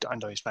 I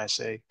know he's trying to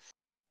say.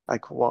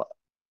 Like, what?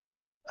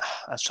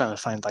 I was trying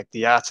to find like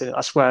the art in it.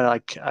 That's where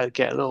like I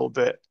get a little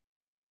bit.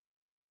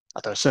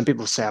 I don't know. Some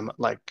people say I'm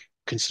like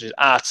considered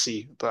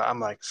artsy, but I'm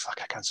like, fuck,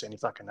 I can't see any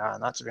fucking art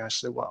in that, to be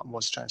honest with what I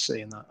was trying to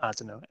say in that. I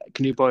don't know.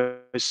 Can you boys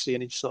see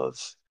any sort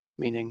of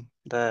meaning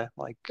there?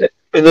 Like,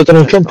 in the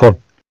Donald Trump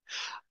one?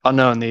 Oh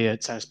no, and the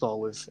tennis ball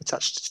with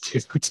attached to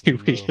 2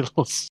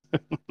 wheels.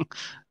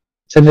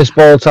 Tennis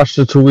ball attached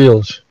to 2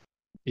 wheels.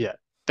 Yeah,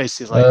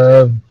 basically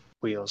like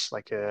wheels,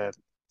 like it's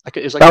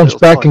like bounce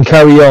back and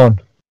carry on.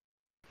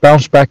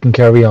 Bounce back and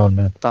carry on,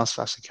 man. Bounce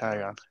fast and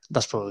carry on.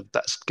 That's probably the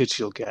best good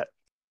you'll get.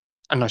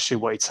 I'm not sure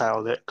what he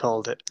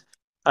called it.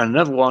 And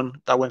another one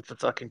that went for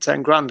fucking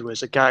 10 grand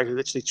was a guy who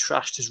literally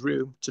trashed his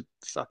room to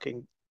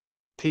fucking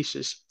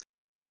pieces,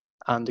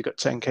 and he got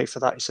 10k for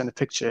that. He sent a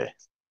picture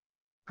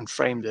and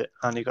framed it,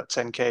 and he got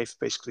 10k for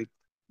basically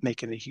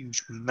making a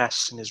huge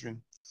mess in his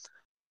room.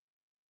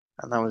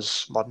 And that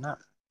was modern art.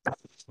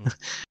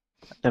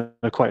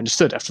 Never quite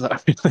understood after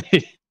that,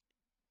 really.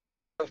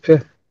 Okay.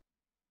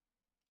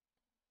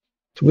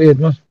 It's weird,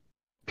 man.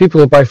 People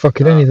will buy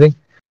fucking anything.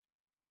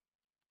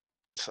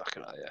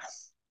 Fucking hell, yeah.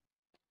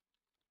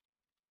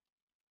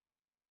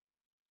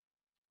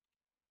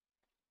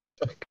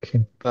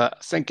 Fucking. But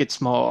I think it's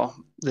more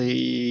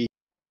the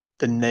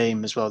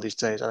name as well these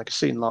days. Like, I've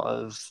seen a lot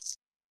of,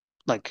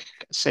 like,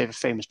 say if a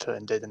famous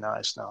person did an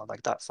artist now,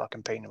 like that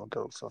fucking painting will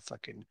go for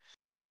fucking,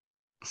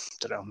 I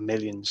don't know,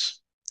 millions.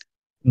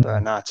 But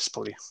an artist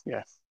probably,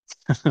 yeah,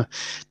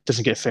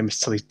 doesn't get famous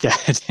till he's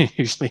dead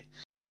usually.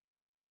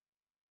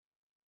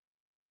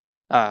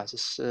 Is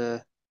this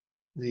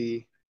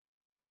the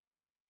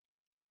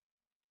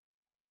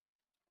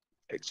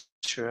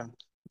picture I'm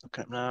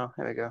looking at now?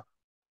 Here we go.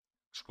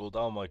 Scroll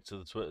down, Mike, to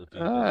the Twitter feed.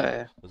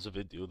 Yeah. There's a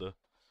video there.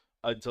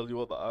 I'd tell you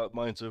what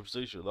my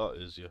interpretation of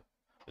that is, yeah.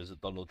 Is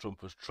that Donald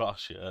Trump was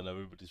trash, yeah, and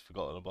everybody's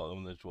forgotten about him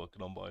and they're just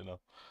walking on by now.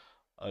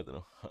 I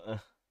don't know.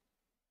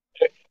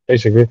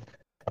 basically.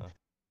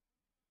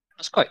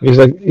 That's quite.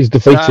 He's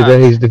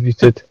defeated. He's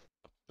defeated.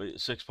 But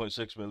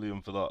 6.6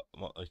 million for that,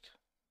 like,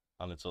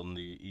 and it's on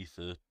the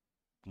Ether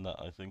net,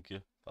 I think. Yeah,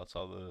 that's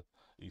how the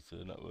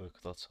Ether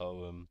network. That's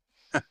how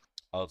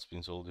it's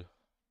been sold.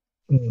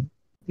 Yeah.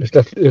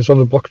 It's on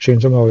the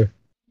blockchain somehow.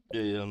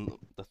 Yeah, and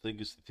I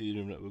think it's the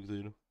Ethereum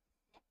network,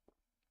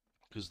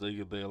 because they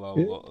allow a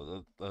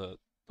lot of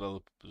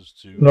developers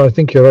to. No, I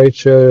think you're right.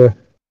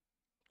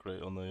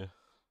 Create on there.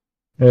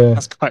 Yeah.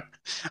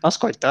 That's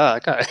quite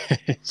dark,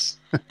 guys.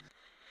 It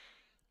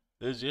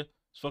is, yeah.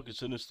 It's fucking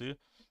sinister.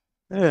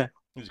 Yeah.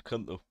 He's a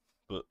cunt though,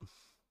 but.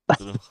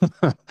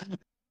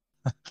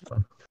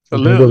 A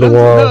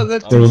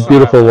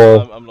beautiful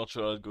wall. I'm not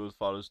sure I'd go as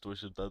far as to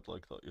wish him dead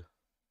like that. Yeah.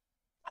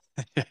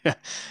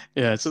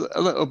 Yeah, it's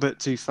a little bit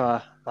too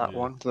far, that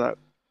one, but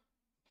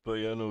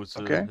yeah, no, it's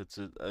okay.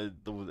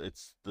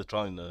 they're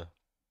trying to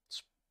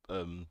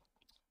spark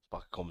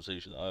a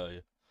conversation.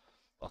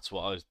 That's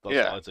what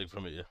I take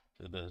from it.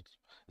 Yeah,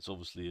 it's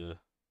obviously a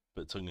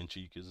bit tongue in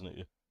cheek, isn't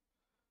it?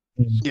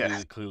 Yeah,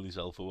 it's clearly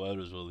self-aware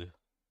as well.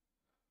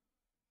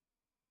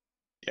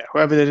 Yeah,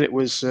 whoever did it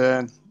was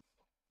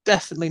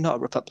definitely not a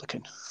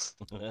Republican.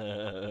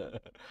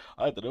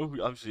 I don't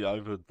know. Actually,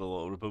 I've heard a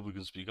lot of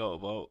Republicans speak out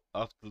about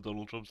after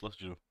Donald Trump's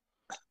left.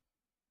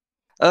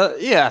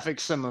 Yeah, I think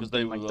some of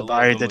them, like the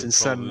Biden and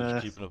some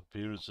keeping up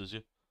appearances.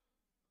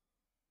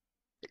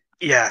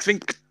 Yeah, I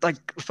think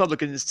like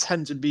Republicans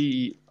tend to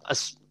be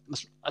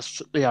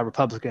they are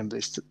Republican, but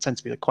they tend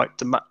to be quite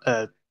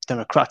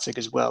democratic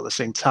as well at the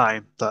same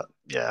time. But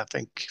yeah, I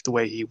think the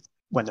way he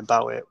went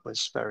about it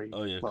was very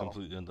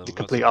the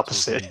complete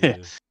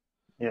opposite.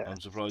 Yeah, I'm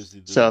surprised he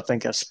did. So I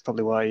think that's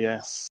probably why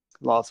a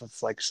lot of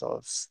like sort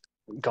of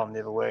gone the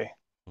other way.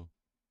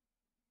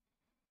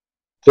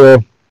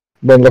 So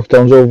when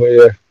lockdown's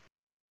over,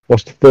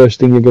 what's the first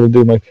thing you're going to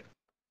do, Mike?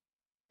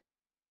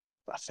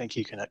 I think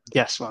you can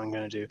guess what I'm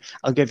going to do.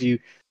 I'll give you.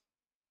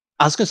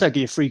 I was going to say I'll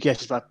give you 3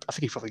 guesses, but I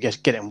think you probably get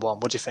it in one.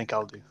 What do you think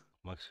I'll do?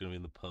 Mike's going to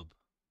be in the pub.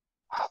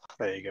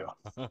 There you go.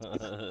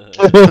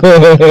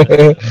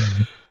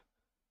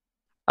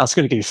 I was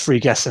going to give you 3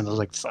 guesses, and I was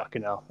like,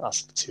 "Fucking hell,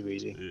 that's too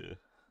easy." Yeah.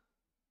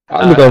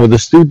 I'm going with the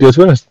studio, to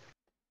be honest.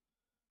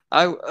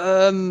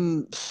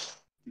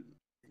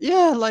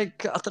 Yeah,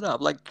 like I don't know,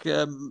 like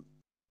I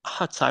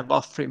had time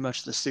off pretty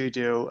much the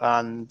studio,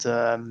 and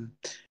I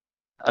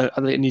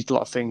need a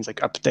lot of things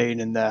like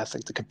updating in there. I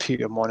think the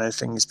computer more than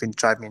anything has been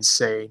driving me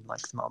insane.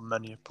 Like the amount of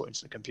money I've put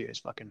into the computer has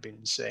fucking been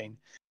insane.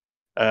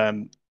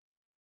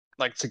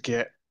 Like to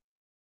get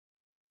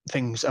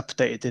things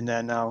updated in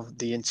there now,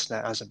 the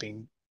internet hasn't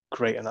been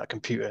great on that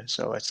computer,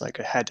 so it's like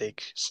a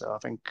headache. So I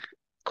think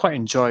quite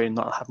enjoying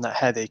not having that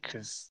headache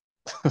of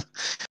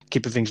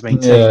keeping things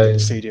maintained in the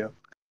studio.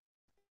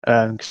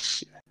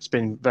 Cause it's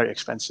been very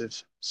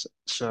expensive.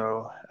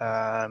 So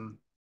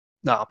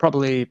no, I'll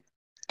probably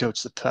go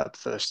to the pub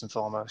first and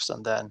foremost,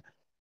 and then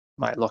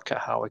might look at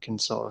how I can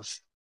sort of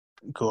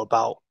go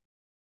about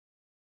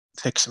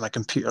fixing my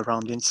computer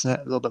around the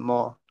internet a little bit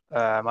more.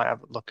 I might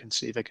have a look and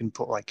see if I can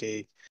put like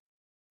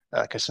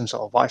some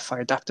sort of Wi-Fi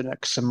adapter for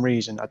some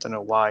reason. I don't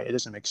know why. It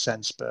doesn't make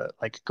sense, but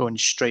like going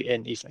straight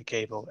in Ethernet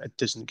cable, it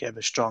doesn't give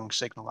a strong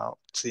signal out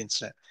to the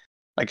internet.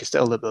 Like it's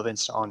still a little bit of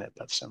internet on it,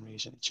 but for some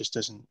reason it just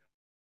doesn't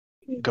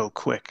go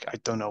quick. I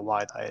don't know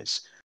why that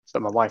is.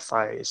 But my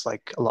Wi-Fi is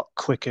like a lot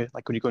quicker.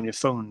 Like when you go on your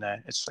phone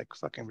there, it's like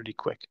fucking really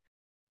quick.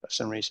 But for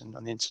some reason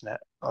on the internet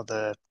or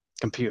the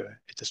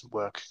computer, it doesn't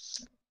work.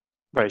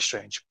 Very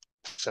strange.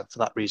 So for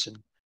that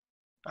reason,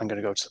 I'm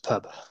going to go to the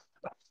pub.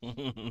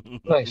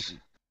 Nice.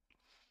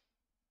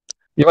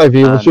 You might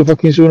be able to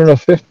fucking soon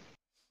enough, yeah?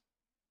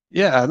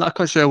 Yeah, I'm not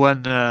quite sure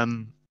when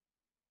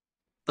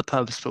the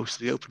pub is supposed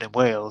to be open in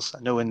Wales.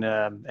 I know in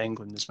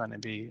England there's meant to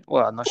be.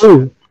 Well, I'm not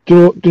sure.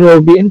 Do you know what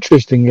would be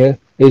interesting? Yeah,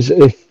 is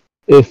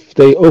if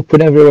they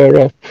open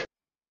everywhere up,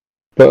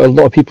 but a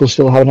lot of people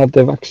still haven't had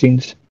their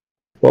vaccines.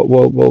 What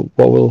will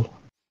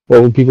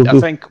people do? I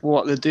think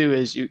what they'll do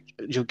is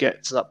you'll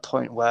get to that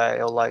point where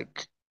you'll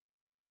like.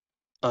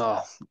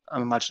 I'm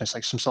imagining it's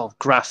like some sort of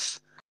graph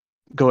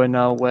going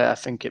now where I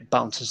think it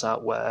bounces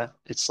out where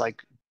it's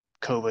like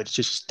COVID is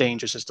just as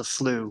dangerous as the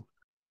flu.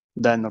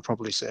 Then they'll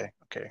probably say,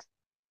 okay,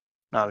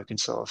 now we can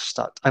sort of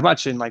start. I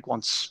imagine like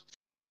once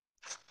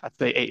I'd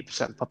say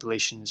 80% of the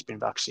population has been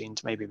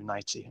vaccinated, maybe even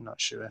 90%, I'm not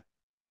sure.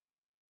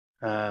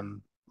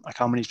 Like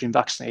how many's been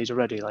vaccinated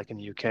already, like in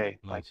the UK?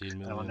 19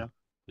 million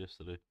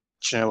yesterday.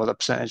 Do you know what the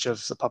percentage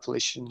of the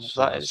population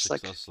that is? That's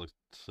like a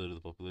third of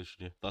the population,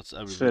 yeah. That's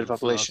everybody. Third of the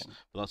population.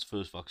 That's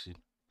first vaccine.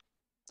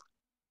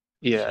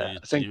 Yeah, so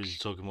I think you're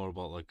talking more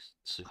about like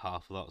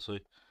half of that, so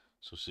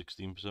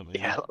 16% maybe.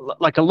 Yeah,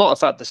 like a lot of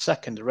that the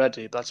second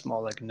already, but that's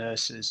more like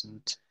nurses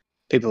and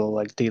people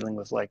like dealing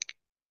with like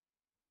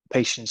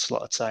patients a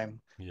lot of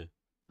time. Yeah.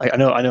 I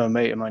know a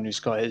mate of mine who's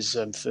got his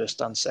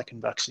first and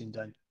second vaccine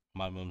done.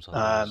 My mum's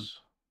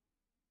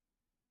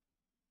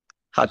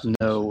had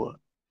no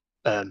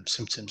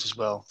symptoms as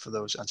well for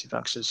those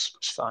anti-vaxxers.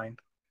 Was fine.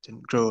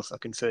 Didn't grow a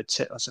fucking third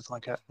tit or something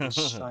like that. It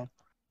was fine.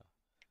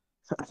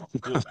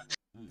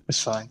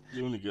 It's fine.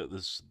 You only get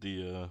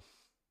the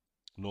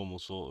normal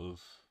sort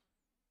of.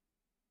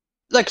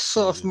 Like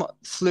sort of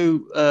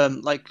flu.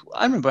 Like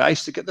I remember I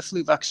used to get the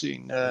flu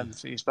vaccine a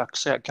few years back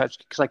because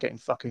I getting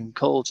fucking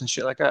colds and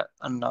shit like that,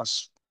 and I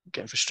was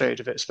getting frustrated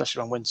with it,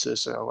 especially around winter.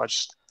 So I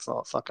just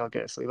thought, fuck, I'll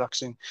get a flu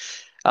vaccine,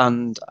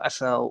 and I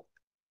felt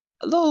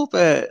a little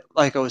bit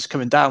like I was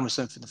coming down with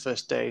something the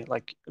first day,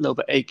 like a little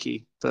bit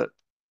achy, but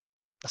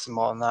nothing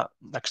more than that.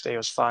 Next day I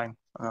was fine,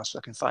 and I was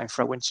fucking fine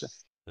for a winter.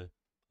 Yeah,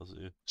 that's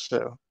it.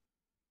 So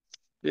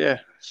yeah,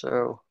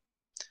 so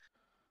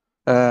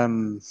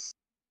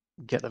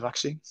get the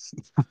vaccine.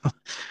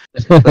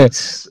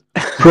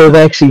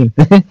 Pro-vaccine.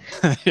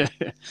 Yeah.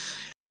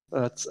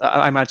 But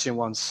I imagine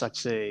once, I'd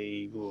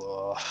say,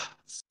 3/4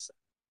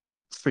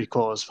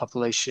 of the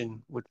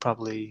population would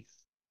probably,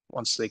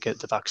 once they get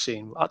the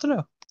vaccine, I don't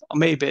know, or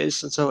maybe it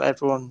is until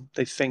everyone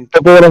they think.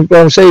 But what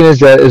I'm saying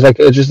is like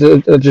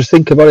just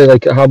think about it,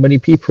 like how many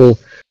people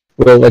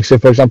will, like, say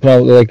for example now,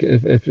 like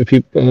if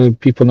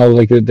people now,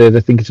 like they're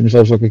thinking to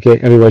themselves, like, okay,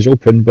 everywhere's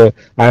open, but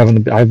I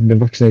haven't been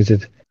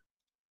vaccinated.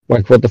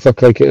 Like, what the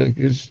fuck? Like,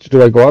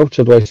 do I go out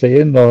or do I stay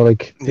in, or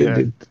like, Yeah.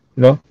 you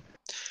know?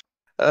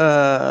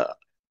 I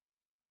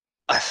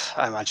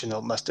imagine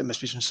there must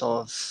be some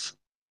sort of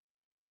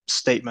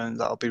statement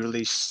that'll be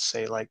released,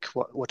 say like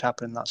what would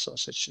happen in that sort of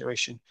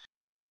situation.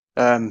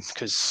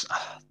 Because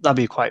that'd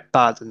be quite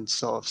bad, and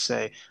sort of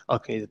say,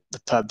 okay, the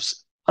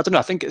pubs. I don't know.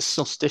 I think it's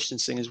social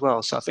distancing as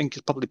well. So I think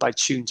it's probably by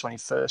June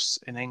 21st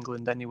in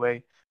England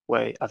anyway,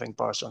 where I think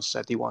Boris Johnson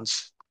said he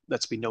wants there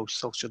to be no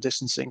social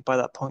distancing by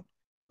that point.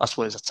 That's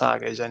what his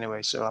target is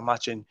anyway. So I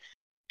imagine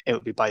it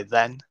would be by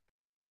then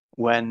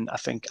when I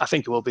think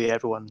it will be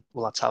everyone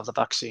will have to have the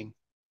vaccine.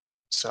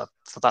 So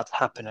for that to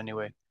happen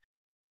anyway.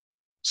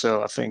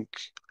 So I think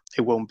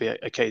it won't be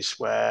a case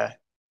where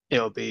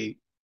it'll be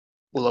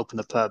we'll open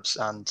the pubs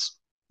and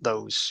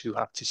those who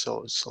have to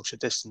sort of social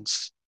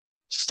distance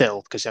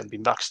still because they haven't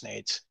been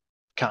vaccinated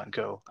can't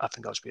go. I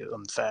think that would be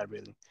unfair,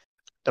 really.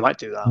 They might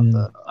do that,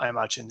 but I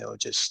imagine they'll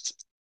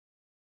just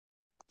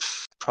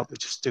probably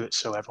just do it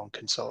so everyone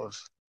can sort of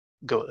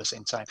go at the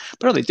same time.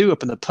 But they do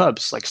open the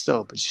pubs, like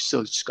still, but you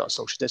still just got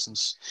social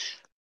distance.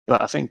 But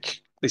I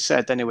think they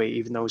said anyway,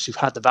 even those who've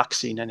had the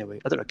vaccine anyway,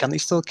 I don't know, can they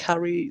still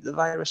carry the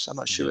virus? I'm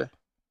not sure. Yeah.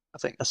 I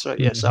think that's right.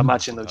 Yeah, so I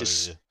imagine they'll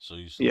just. Yeah. So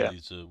you still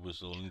need to. We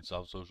still need to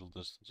have social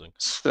distancing.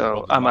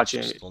 So I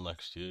imagine till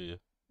next year. Yeah.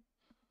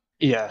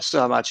 Yeah,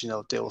 so I imagine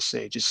they'll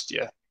say just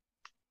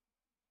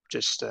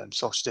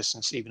social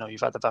distance, even though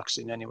you've had the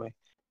vaccine anyway.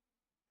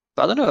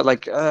 But I don't know,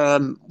 like,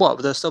 what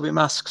would there still be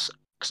masks?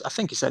 Because I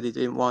think he said he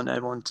didn't want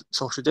everyone to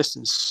social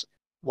distance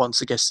once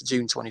it gets to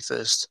June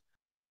 21st.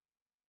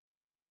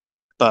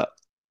 But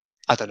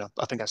I don't know.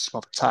 I think that's more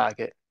of a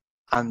target,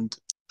 and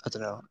I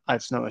don't know.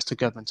 I've noticed the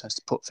government tends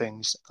to put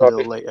things a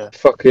little later.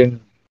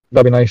 That'd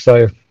be nice,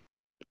 though.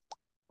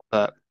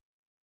 But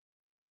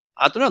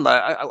I don't know.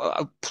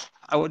 Like,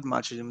 I would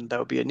imagine there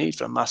would be a need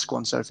for a mask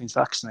once everything's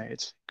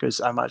vaccinated, because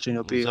I imagine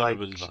it'll be like.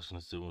 Everybody's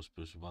vaccinated, it must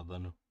be bad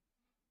then.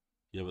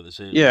 Yeah, but they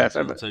say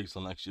it takes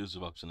till next year to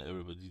vaccinate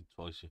everybody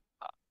twice.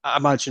 I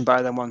imagine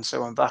by then, once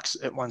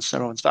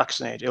everyone's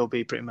vaccinated, it'll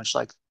be pretty much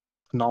like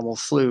normal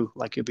flu.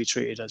 Like it'll be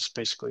treated as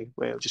basically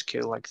where it'll just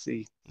kill like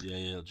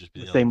it'll just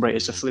be the same rate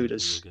as the flu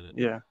does.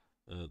 Yeah.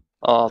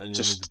 Or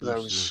just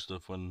those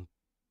stuff when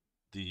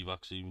the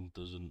vaccine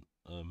doesn't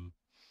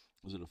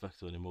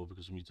effective anymore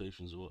because of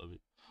mutations or whatever.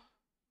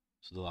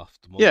 So they'll have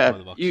to modify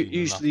the vaccine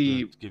usually and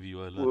have to give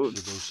you an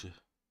extra dose.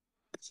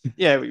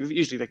 Yeah,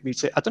 usually like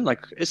mutate. I don't know,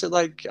 like, is it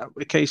like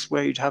a case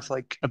where you'd have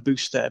like a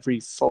booster every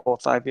 4 or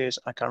 5 years?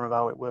 I can't remember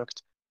how it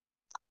worked.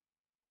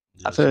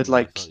 Yeah, I've heard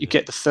like that, you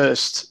get the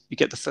first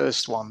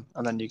one,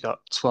 and then you got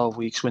 12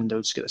 weeks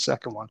window to get the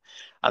second one,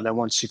 and then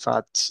once you've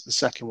had the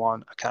second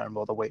one, I can't remember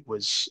what the wait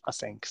was. I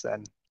think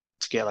then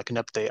to get like an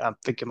update, I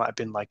think it might have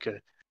been like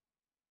a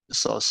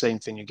sort of same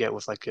thing you get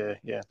with like a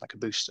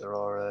booster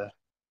or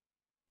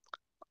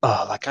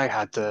like I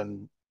had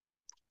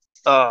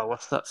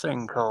what's that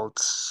thing called?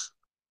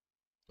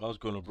 I was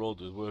going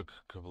abroad with work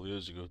a couple of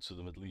years ago to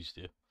the Middle East,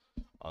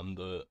 and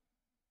to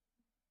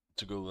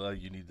go there,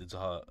 you needed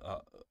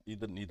to you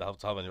didn't need to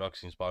have any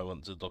vaccines, but I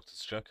went to the doctor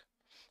to check,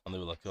 and they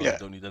were like, "Oh, you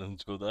don't need anything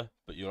to go there,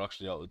 but you're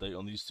actually out of date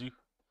on these 2."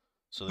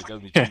 So they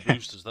gave me 2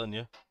 boosters then,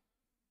 yeah.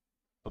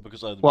 But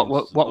because I had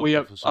what we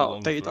have for so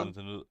long,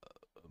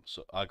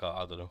 so I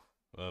don't know,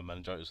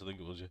 meningitis, I think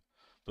it was, yeah.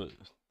 But it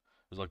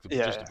was like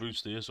just a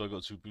booster, yeah. So I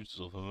got 2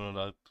 boosters off them, and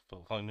I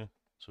felt fine, yeah.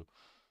 So.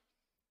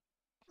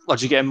 What,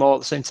 did you get them all at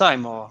the same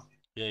time, or?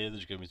 Yeah, they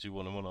just gave me 2,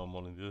 one in one arm,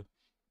 one in the other.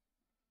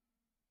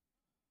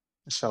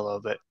 Just fell a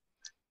little bit.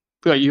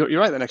 But you're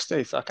right. The next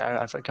day, fuck,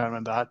 I can't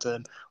remember. I had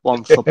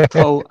one for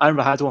polio. I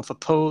remember I had one for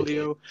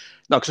polio.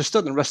 No, because I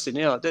stood in rusty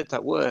nail. I did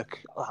that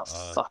work. Oh,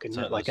 fucking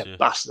tetanus, like a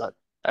bastard.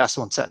 That's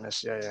one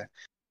tetanus. Yeah.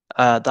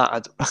 Last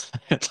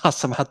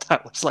time I had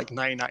that was like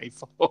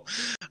 1994,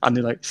 and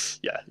they're like,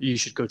 "Yeah, you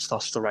should go to the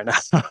hospital right now."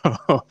 I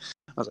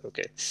was like,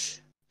 "Okay."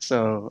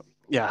 So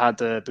yeah, I had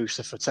the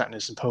booster for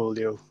tetanus and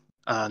polio,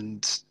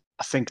 and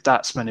I think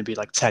that's meant to be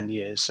like 10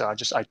 years. So I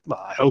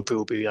hope it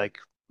will be like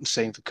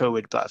same for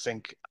COVID, but I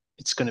think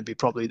it's going to be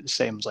probably the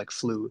same as like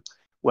flu,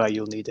 where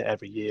you'll need it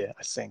every year.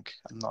 I think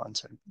I'm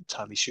not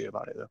entirely sure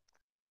about it though.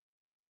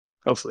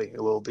 Hopefully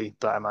it will be,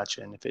 but I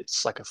imagine if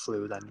it's like a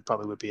flu, then it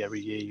probably would be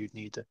every year you'd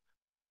need a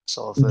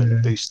sort of a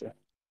booster.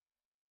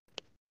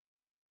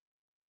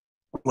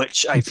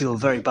 Which I feel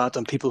very bad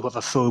on people who have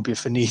a phobia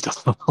for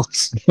needles.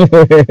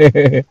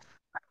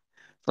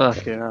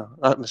 Fucking hell,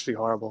 that must be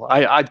horrible.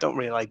 I don't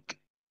really like.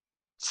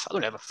 I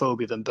don't have a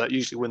phobia of them, but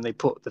usually when they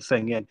put the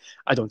thing in,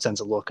 I don't tend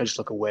to look. I just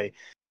look away.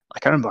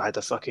 Like, I remember I had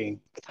the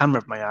fucking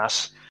camera up my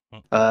ass.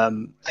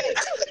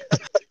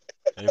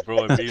 Hey bro,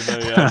 I've been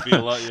there, yeah, I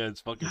feel like, yeah,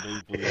 it's fucking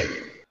painful. Yeah.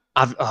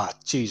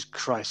 Jesus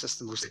Christ, that's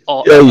the most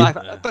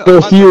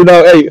both of you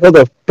now, hey, hold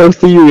up,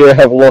 both of you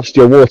have lost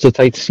your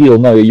watertight seal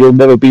now. You'll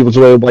never be able to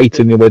wear white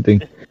in your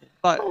wedding.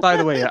 By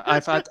the way,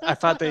 I've had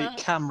a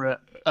camera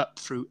up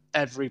through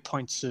every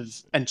point of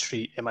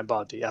entry in my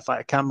body. I've had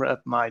a camera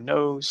up my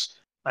nose,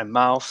 my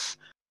mouth,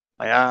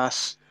 my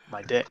ass,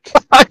 my dick,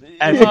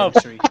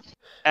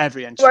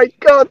 every entry. My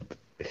God.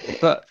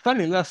 But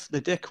funny enough, the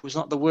dick was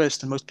not the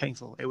worst and most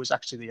painful. It was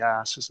actually the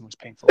ass was the most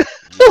painful.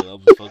 Yeah,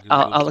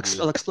 I'll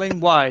explain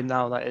why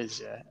now that is.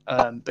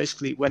 Yeah.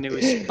 Basically, when it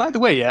was. By the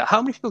way, yeah,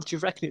 how many people do you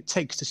reckon it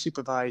takes to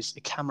supervise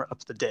a camera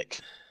up the dick?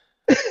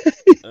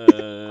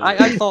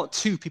 I thought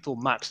 2 people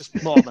max.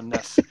 It's more than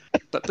enough.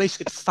 But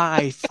basically,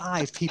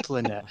 five people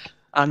in there,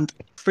 and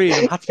 3 of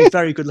them had to be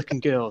very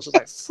good-looking girls. I was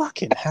like,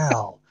 fucking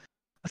hell!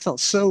 I felt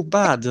so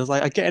bad. I was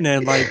like, I get in there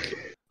and like,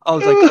 I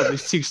was like, oh,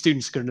 these 2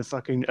 students are gonna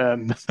fucking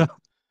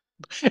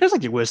It was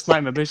like your worst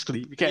nightmare, basically.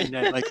 You're getting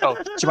there, like, oh,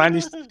 do you mind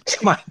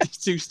these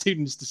 2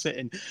 students to sit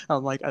in?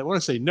 I'm like, I want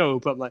to say no,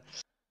 but I'm like,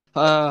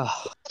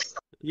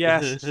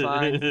 yes, it's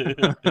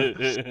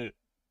fine.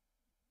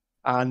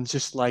 And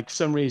just like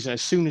some reason,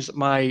 as soon as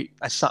I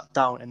sat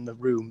down in the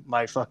room,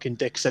 my fucking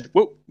dick said,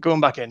 "Whoa,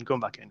 going back in."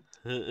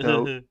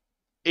 So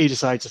he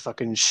decided to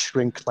fucking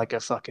shrink like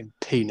a fucking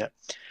peanut,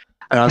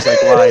 and I was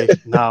like, "Why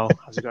now?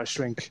 Has it got to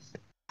shrink?"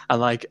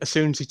 And like, as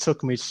soon as he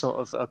took me to sort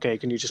of, okay,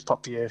 can you just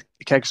pop your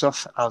kegs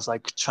off? I was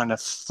like trying to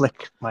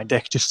flick my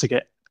dick just to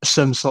get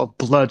some sort of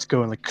blood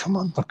going. Like, come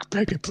on, look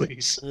bigger,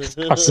 please.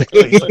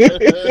 Basically,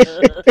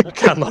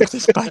 can't look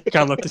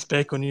this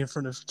bacon in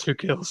front of 2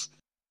 girls.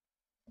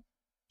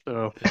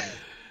 So,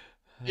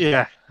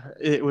 yeah,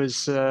 it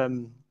was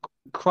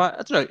quite.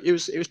 I don't know. It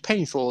was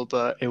painful,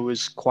 but it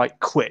was quite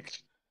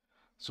quick.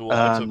 So what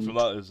I took from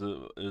that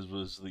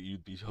was that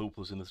you'd be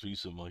hopeless in a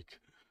threesome, Mike.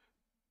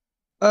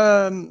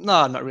 No,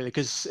 not really,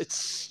 because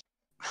it's.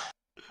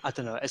 I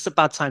don't know. It's a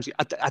bad time.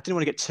 I didn't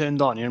want to get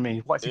turned on. You know what I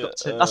mean? What if you got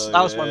turned?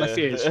 That was one of my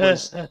fears.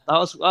 That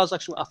was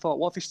actually what I thought.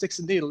 What if he sticks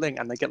the needle in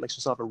and they get like some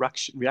sort of a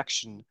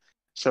reaction?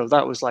 So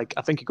that was like,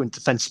 I think you go in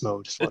defense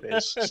mode. Is what it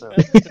is. So.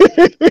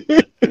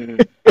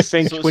 I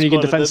think when you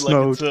get defense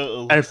mode,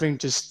 everything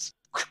just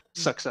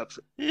sucks up.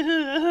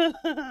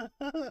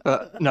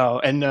 But no,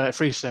 in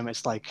threesome,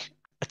 it's like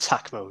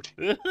attack mode.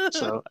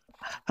 So.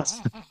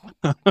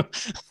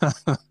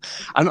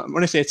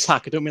 When I say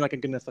attack, I don't mean like I'm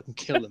gonna fucking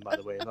kill them. By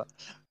the way,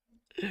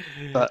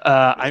 but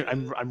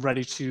I'm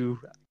ready to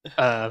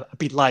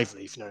be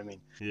lively. If you know what I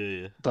mean.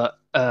 Yeah. But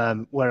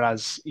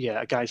whereas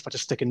a guy's about to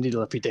stick a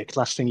needle up your dick,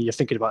 last thing you're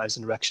thinking about is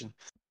an erection.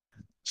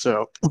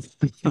 So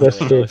that's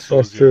true.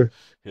 That's true.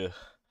 Yeah.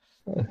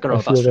 Got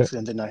all that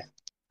then, didn't I?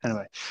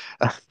 Anyway,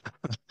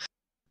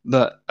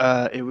 but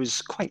it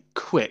was quite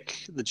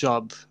quick. The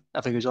job,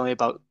 I think it was only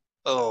about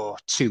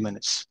 2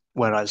 minutes.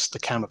 Whereas the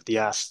cam up the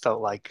ass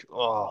felt like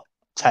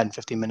 10,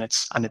 15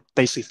 minutes, and it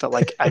basically felt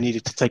like I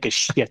needed to take a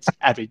shit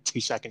every 2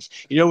 seconds.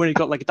 You know when you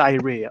got like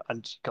diarrhea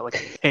and you got like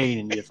a pain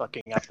in your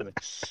fucking abdomen,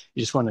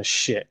 you just want to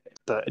shit,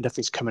 but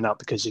nothing's coming out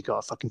because you got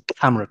a fucking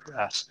camera up your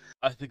ass.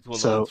 I think the one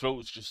down the throat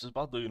was just as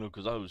bad though, you know,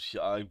 because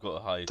I've got a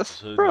hiatus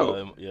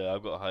hernia. Yeah,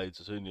 I've got a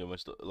hiatus hernia,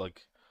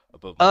 like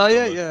above my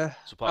stomach. Yeah.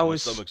 So part of my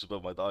stomach's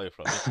above my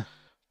diaphragm.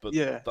 But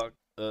that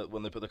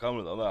when they put the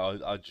camera on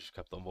there, I just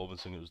kept on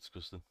vomiting. It was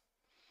disgusting.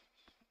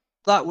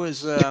 That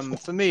was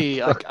for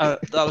me. Like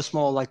that was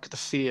more like the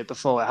fear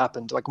before it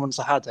happened. Like once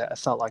I had it, I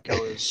felt like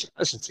this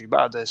isn't too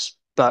bad.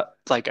 But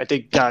like I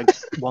did gag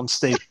once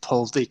they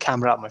pulled the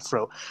camera out of my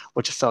throat,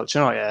 which I felt,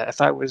 you know,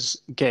 if I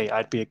was gay,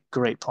 I'd be a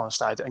great porn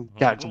star. And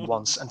gagged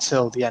once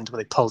until the end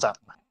where they pulled out.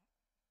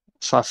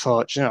 So I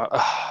thought, you know,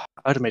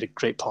 I'd have made a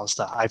great porn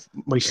star. I've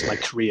wasted my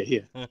career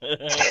here.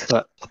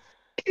 But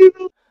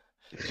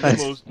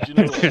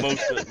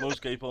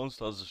most gay porn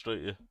stars are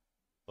straight, yeah.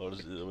 Or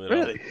is it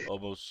really?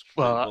 Almost.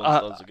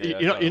 Well,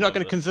 you're not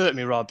going to convert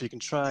me, Rob. You can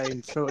try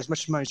and throw as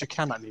much money as you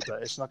can at me,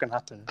 but it's not going to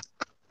happen.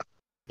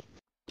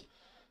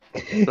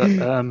 But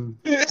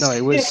no,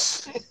 it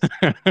was.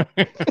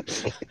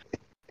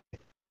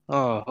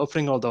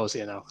 Opening all doors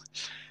here now.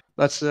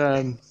 But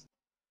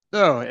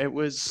no, it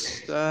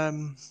was.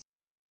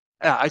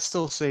 I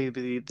still say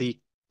the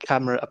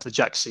camera up the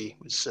Jacksy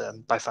was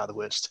by far the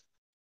worst.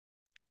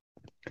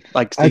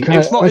 Like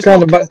it's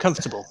more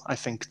comfortable. I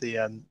think the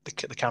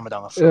camera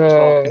down the front was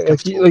more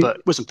uncomfortable, but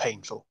it wasn't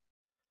painful.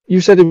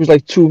 You said it was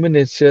like 2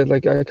 minutes. Yeah,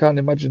 like I can't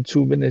imagine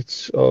 2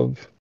 minutes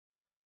of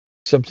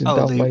something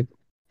down my.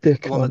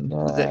 Dick, The one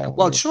man. with the dick.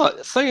 Well, sure.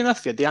 Funny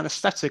enough, yeah, the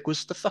anaesthetic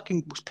was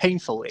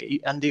painful,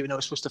 and even though it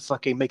was supposed to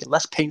fucking make it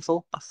less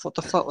painful, I thought,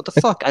 what the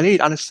fuck? I need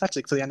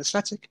anaesthetic for the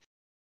anaesthetic.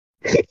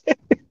 I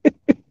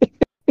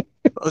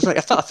was like,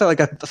 I felt like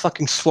a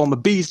fucking swarm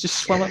of bees just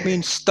swam at me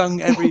and stung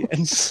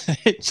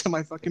to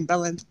my fucking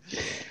bell end.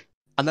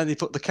 And then they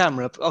put the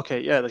camera up. Okay,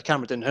 yeah, the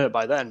camera didn't hurt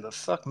by then, but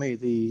fuck me,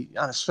 the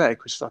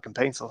anaesthetic was fucking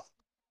painful.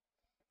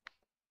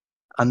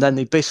 And then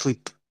they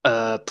basically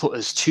put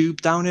his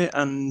tube down it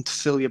and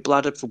fill your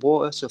bladder for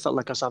water, so it felt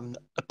like I was having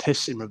a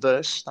piss in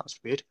reverse. That was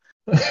weird.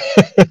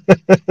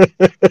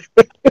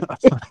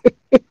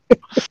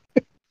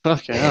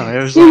 Fucking hell,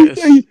 it was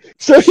like.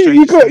 So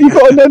you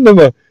got an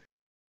enema.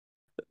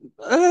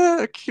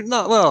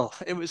 Not well.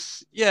 It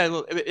was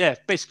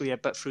basically yeah,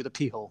 but through the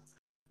pee hole.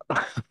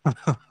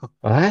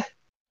 What?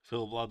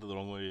 Fill the bladder the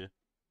wrong way. Yeah.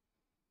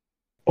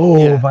 Oh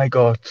Yeah. my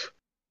god.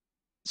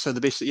 So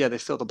they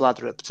filled the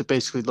bladder up to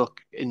basically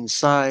look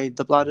inside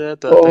the bladder,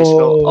 but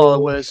basically all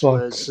it was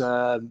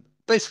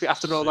basically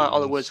after all that,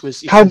 all it was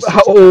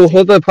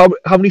hold up.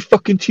 How many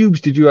fucking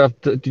tubes did you have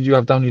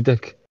down your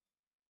dick?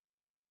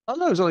 Oh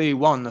no, it was only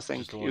one. I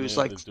think Just the it one, was yeah,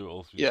 like they do it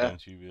all through the same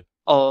tube, yeah.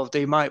 or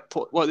they might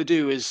put what they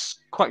do is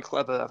quite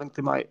clever. I think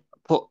they might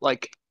put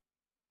like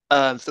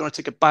if they want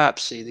to take a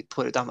biopsy, they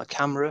put it down the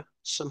camera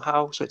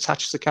somehow, so it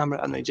attaches the camera,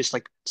 and they just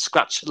like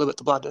scratch a little bit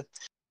the bladder.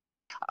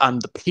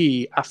 And the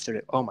pee after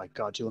it, oh my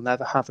god, you'll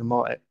never have a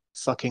more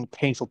fucking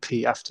painful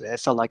pee after it. It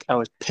felt like I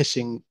was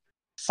pissing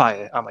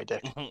fire at my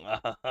dick.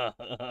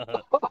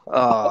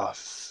 Oh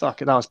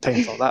fuck it, that was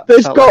painful.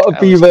 There's got to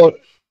be more.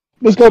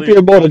 There's got to be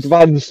a more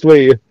advanced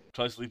way.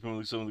 Try sleeping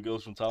with some of the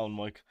girls from town,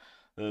 Mike.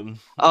 That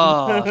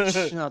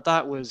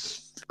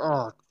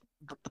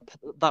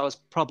was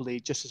probably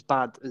just as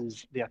bad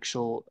as the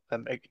actual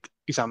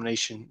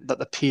examination. That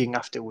the peeing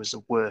after was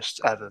the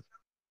worst ever.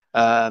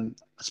 I'm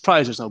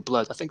surprised there's no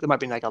blood. I think there might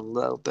be like a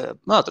little bit.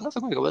 No, I don't know if I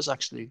think it was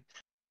actually,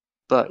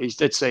 but he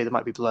did say there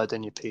might be blood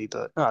in your pee.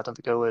 But no, I don't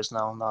think it was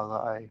now that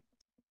I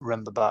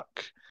remember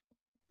back.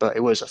 But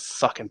it was a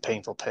fucking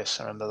painful piss.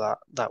 I remember that.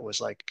 That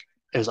was like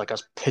it was like I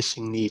was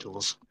pissing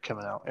needles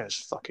coming out. It was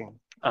fucking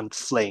and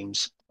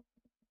flames.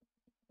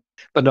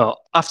 But no,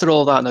 after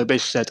all that, they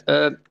basically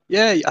said,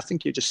 "Yeah, I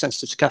think you're just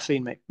sensitive to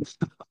caffeine, mate." It's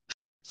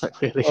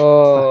like really.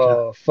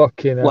 Oh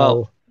fucking hell!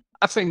 Well,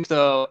 I think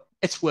though.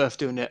 It's worth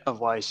doing it,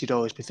 otherwise you'd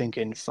always be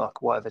thinking,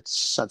 fuck, what if it's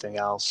something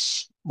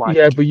else? Why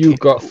yeah, but you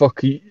got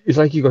fucking... It's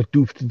like you got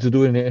duped into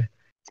doing it.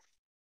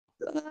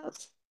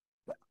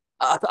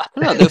 I don't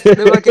know,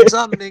 they were like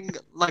examining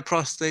my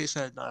prostate,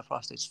 said, no,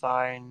 prostate's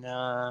fine.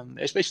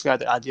 It's basically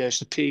I had the urge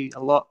to pee a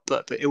lot,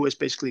 but it was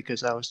basically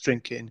because I was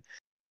drinking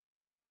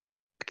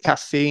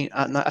caffeine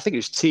at night. I think it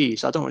was tea,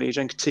 so I don't really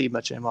drink tea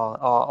much anymore.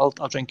 Or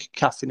I'll drink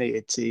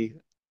caffeinated tea,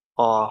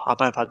 or I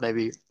might have had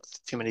maybe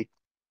too many...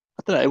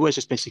 I don't know, it was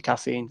just basically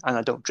caffeine, and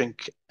I don't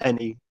drink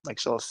any like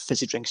sort of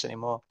fizzy drinks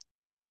anymore.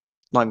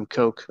 Not even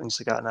Coke and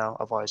cigar now,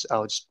 otherwise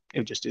it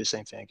would just do the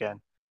same thing again.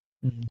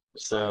 Mm-hmm.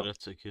 So it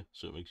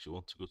makes you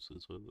want to go to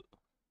the toilet.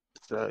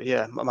 So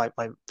yeah, my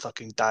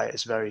fucking diet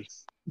is very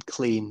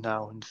clean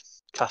now and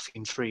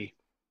caffeine free,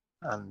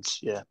 and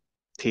yeah,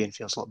 peeing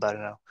feels a lot better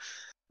now.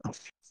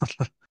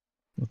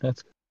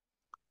 That's...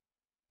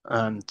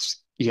 And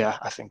yeah,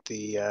 I think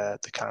the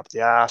can up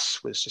the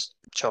ass was just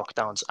chalked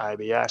down to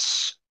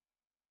IBS,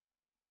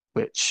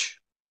 which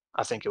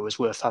I think it was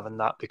worth having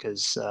that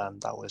because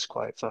that was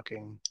quite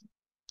fucking,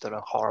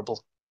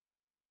 horrible.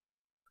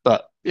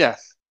 But yeah,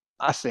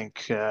 I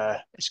think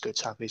it's good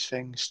to have these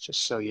things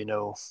just so you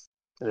know if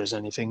there's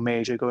anything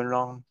major going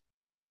wrong.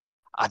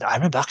 And I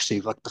remember actually,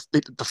 like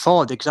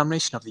before the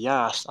examination of the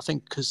ass, I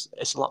think because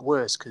it's a lot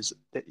worse. Because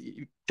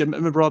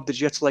remember, Rob, did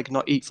you have to like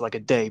not eat for like a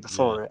day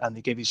before it, and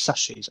they gave you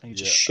sachets, and you're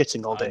just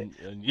shitting all day.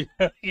 And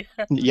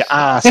your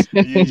ass,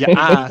 your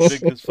ass.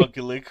 Think it's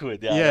fucking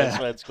liquid. Yeah, that's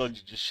why it's called.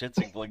 You're just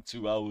shitting for like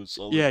 2 hours.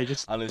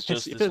 And it's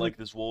just like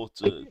this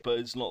water, but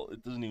it's not.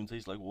 It doesn't even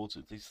taste like water.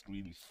 It tastes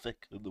really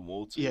thick in the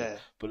water. Yeah,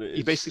 but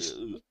it's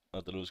basically. I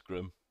don't know. It's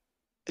grim.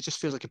 It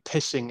just feels like you're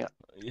pissing out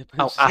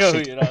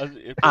acid.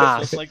 It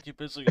feels like you're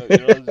pissing out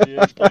your ass.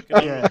 Yeah, it's fucking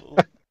horrible.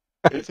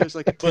 It feels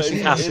like you're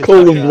pissing acid.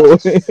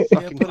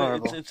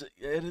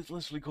 It is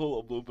literally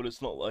colon blood, but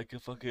it's not like a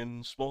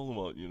fucking small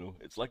amount, you know.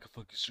 It's like a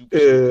fucking super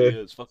soak. Yeah,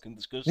 it's fucking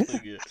disgusting.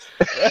 Yeah.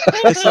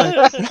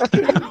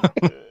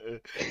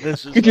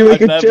 Could you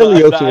make a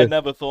jelly out of it? I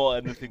never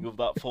thought anything of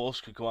that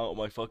force could come out of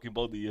my fucking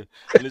body. Yeah.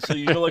 And it's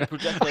you know, like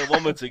projectile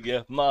vomiting.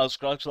 Yeah, nah,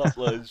 scratch that.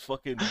 It's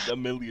fucking a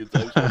million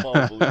times more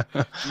powerful.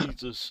 Yeah.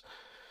 Jesus.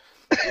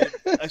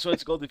 I swear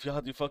to God, if you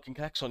had your fucking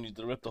cacks on, you'd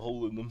have ripped a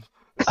hole in them.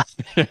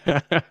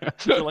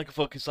 You're like a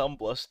fucking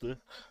sandblaster.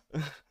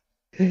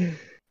 I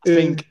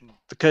think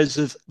because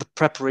of the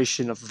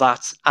preparation of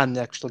that and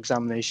the actual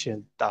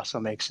examination, that's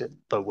what makes it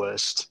the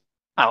worst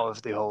out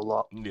of the whole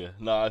lot. Yeah,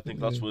 no, I think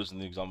that's worse than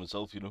the exam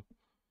itself, you know.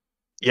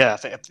 Yeah, I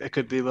think it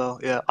could be. Well,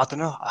 yeah, I don't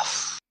know.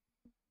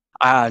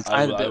 I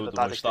had a bit of a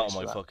bad experience. That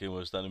was my fucking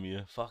worst enemy.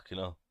 Yeah, fucking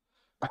hell.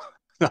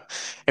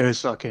 It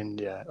was fucking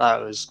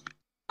that was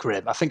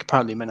grim. I think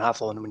apparently men have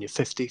one when you're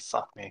 50.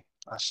 Fuck me,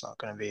 that's not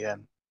going to be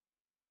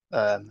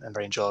and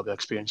very enjoyable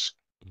experience.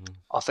 Mhm.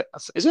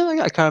 Is it like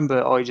I can't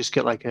remember, or you just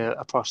get like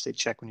a prostate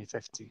check when you're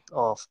 50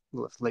 or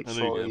late I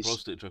know you get a 40s?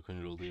 prostate check when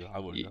you're older. Yeah, I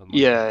would have mine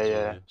Yeah, checked as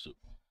well. yeah. Yeah, so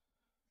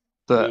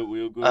But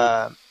we'll go.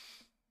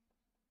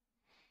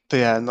 but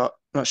yeah, not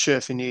sure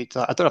if you need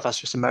that. I don't know if that's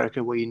just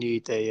America where you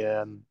need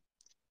a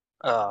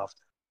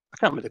I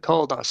can't remember the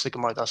called, not a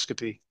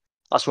sigmoidoscopy.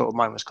 That's what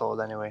mine was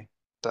called anyway.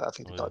 But I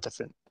think they Oh, got yeah. a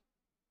different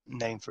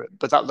name for it.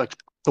 But that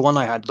the one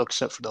I had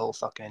looks up for the whole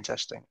fucking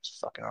intestine. It's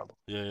fucking horrible.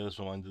 Yeah, that's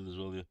what mine did as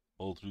well. Yeah,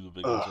 all through the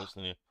big Ugh.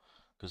 intestine. Yeah,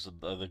 because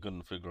they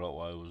couldn't figure out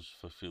why I was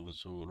feeling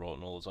so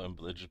rotten all the time,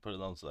 but they just put it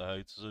down to the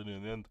height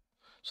in the end.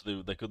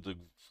 So they could have,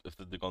 if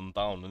they'd gone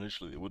down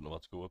initially, they wouldn't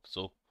have had to go up.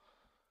 So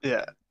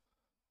Yeah.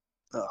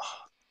 Oh,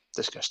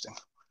 disgusting.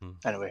 Hmm.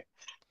 Anyway,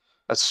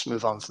 let's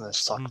move on from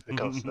this topic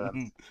of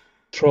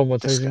Traumatizing.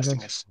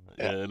 disgustingness.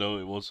 yeah, no,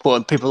 it was.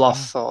 Putting people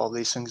off all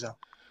these things though.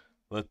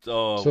 But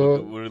So-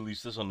 we'll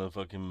release this on a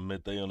fucking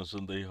midday on a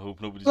Sunday.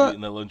 Hope nobody's Well-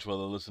 eating their lunch while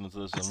they're listening to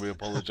this, and we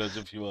apologise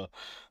if you are.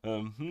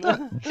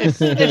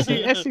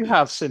 If you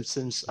have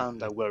symptoms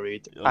and are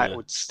worried, Oh, I yeah.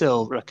 would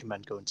still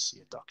recommend going to see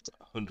a doctor,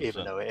 100%.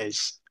 even though it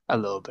is a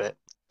little bit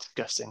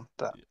disgusting.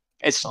 But Yeah.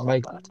 it's not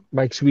that bad.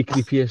 Mike's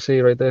weekly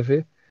PSA right there for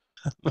you.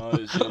 No,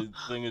 the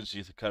thing is,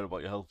 you have to care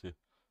about your health here.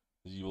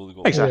 You only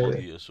got Exactly. one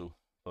body here, so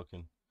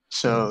fucking.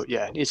 So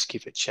yeah, it needs to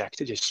keep it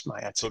checked. It just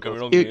might have to Don't get go. me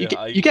wrong, You, yeah, you get,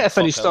 I you eat get a what the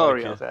funny fuck I like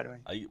story here. of it anyway.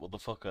 I eat what the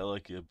fuck I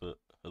like here, but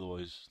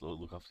otherwise,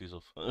 look after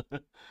yourself. I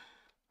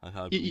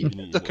You believe in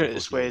eating look what at the it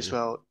this fuck you way want, as yeah.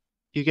 well.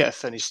 You get a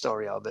funny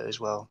story out of it as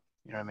well.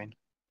 You know what I mean?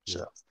 Yeah.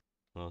 So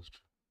No, that's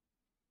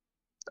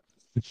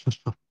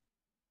true.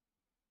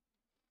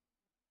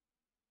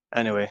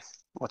 anyway,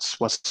 what's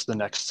the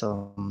next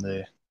on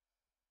the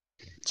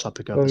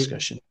topic of Oh,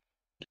 discussion?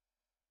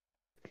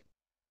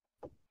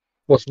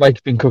 What's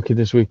Mike been cooking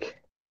this week?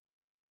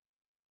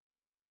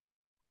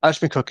 I've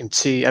just been cooking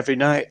tea every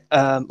night,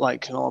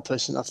 like an all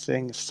person,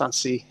 nothing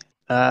fancy.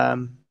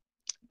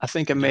 I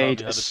think I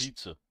made. Have you had a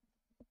pizza?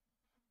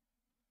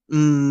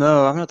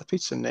 No, I haven't had a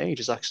pizza in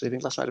ages. Actually, I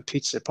think last night I had a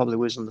pizza probably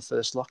was on the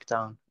first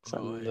lockdown.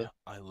 Oh yeah,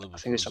 I love a I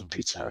think it's frozen on Pizza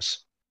pizza.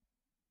 House.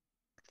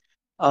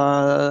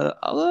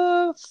 I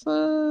love.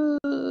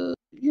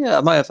 Yeah,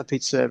 I might have a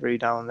pizza every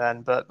now and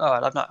then, but no,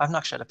 I've not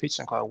actually had a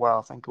pizza in quite a while.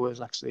 I think it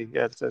was actually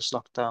the first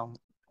lockdown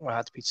when I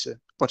had pizza.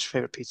 What's your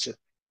favorite pizza?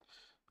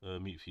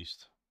 Meat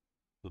Feast,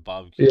 the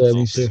barbecue Yeah,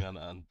 me topping too.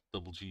 and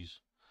double cheese.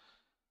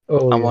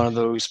 Oh, I'm yeah. one of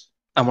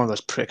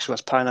those pricks who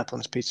has pineapple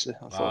on his pizza.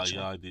 Unfortunately.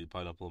 Yeah, I did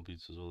pineapple on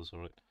pizza as well. It's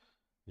alright.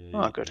 Yeah,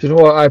 Oh, yeah, good. Do you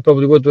know what? I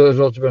probably would do it as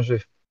well, to be honest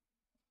with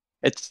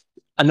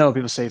I know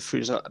people say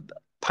fruit is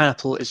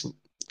pineapple isn't.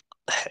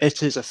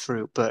 It is a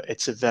fruit, but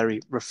it's a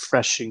very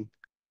refreshing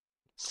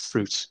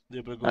fruit.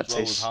 Yeah, but it That goes well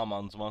with tastes- ham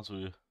and tomato.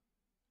 Yeah.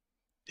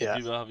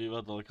 Yeah. Have you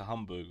had like a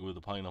hamburger with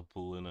a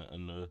pineapple in it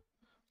and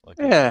like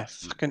Yeah,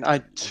 fucking.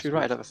 it's You're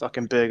right. good. Have a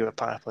fucking burger with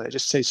pineapple. It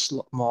just tastes a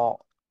lot more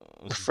And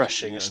some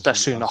refreshing, and some-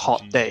 especially on and a some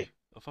hot cheese. day.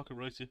 Oh, fucking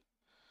right, yeah.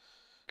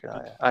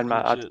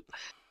 Good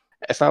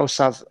if I was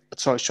to have a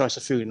choice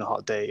of food on a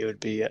hot day, it would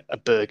be a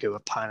burger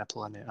with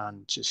pineapple in it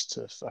and just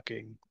a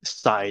fucking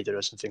cider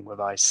or something with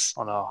ice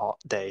on a hot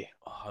day.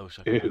 Oh, I wish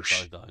I could Oosh.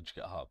 decide that. I'd just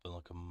get heartburn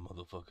like a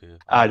motherfucker.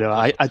 I know.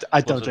 I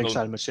Plus don't drink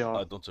cider much.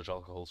 I don't touch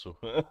alcohol, so.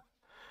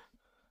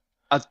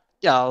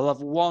 Yeah, I'll have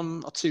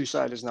 1 or 2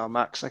 ciders now,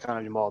 max. I can't have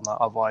any more than that.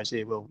 Otherwise,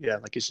 it will, yeah,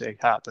 like you say,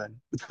 happen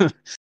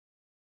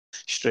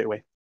straight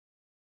away.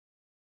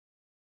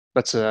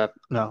 But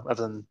no,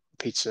 other than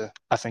pizza,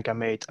 I think I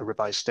made a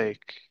ribeye steak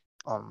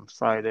on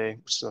Friday,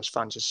 which is the most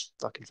fanciest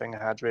fucking thing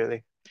I had,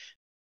 really.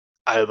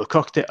 I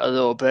overcooked it a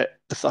little bit.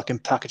 The fucking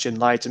packaging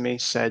lied to me,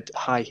 said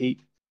high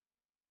heat,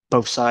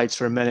 both sides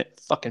for a minute,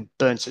 fucking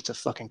burnt it to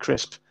fucking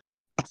crisp.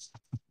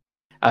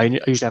 I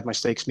usually have my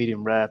steaks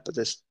medium rare, but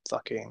this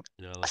fucking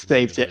Yeah, I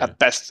saved it at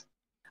best.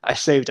 I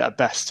saved it at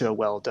best to a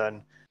well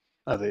done.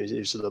 It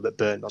was a little bit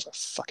burnt. I was like,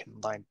 fucking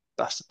lying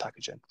bastard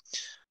packaging.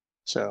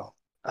 So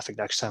I think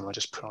next time I'll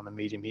just put on the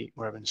medium heat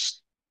rather than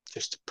just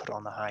to put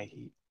on the high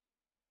heat.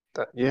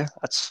 But yeah,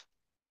 that's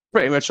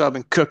pretty much what I've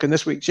been cooking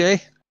this week,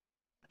 Jay.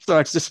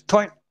 Sorry to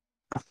disappoint.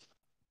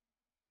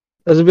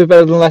 That's a bit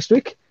better than last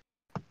week.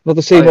 Not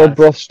the same Oh, yeah. old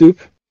broth stoop.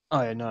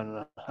 Oh yeah,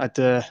 no. I've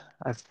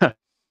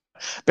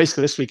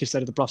basically this week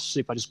instead of the broth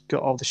soup, I just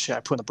got all the shit I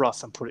put in the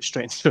broth and put it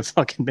straight into a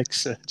fucking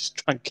mixer. Just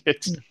drank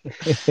it.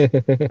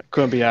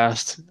 Couldn't be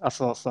asked. I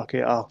thought, fuck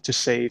it, I'll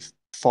just save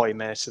 40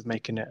 minutes of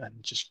making it and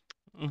just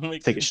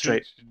take it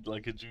straight.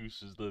 Like a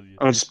juice is the.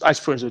 I just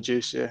put it into the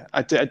juice. Yeah,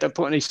 I didn't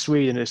put any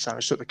sweet in this time. I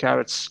just took the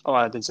carrots. Oh,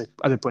 I didn't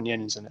put any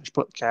onions in it. I just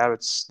put the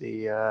carrots,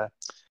 the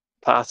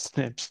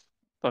parsnips,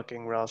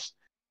 fucking Ross,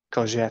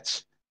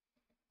 courgettes,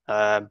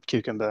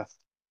 cucumber,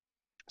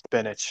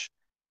 spinach.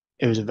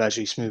 It was a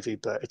veggie smoothie,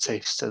 but it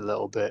tasted a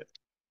little bit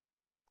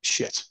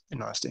shit,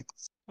 in honesty.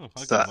 Oh,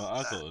 I But-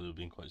 thought it would have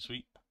been quite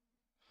sweet.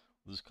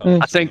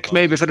 I think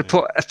maybe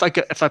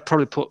if I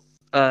probably put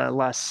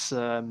less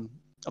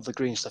of the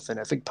green stuff in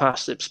it. I think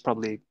parsnips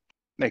probably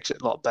makes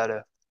it a lot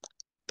better,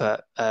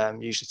 but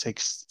usually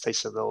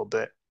tastes a little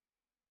bit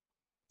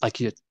like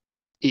you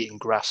eating Okay.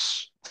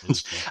 grass.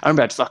 I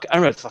remember I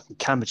had fucking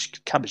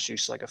cabbage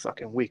juice like a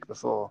fucking week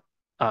before,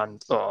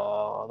 and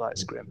that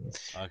is grim.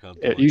 I can't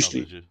do It my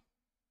usually cabbage.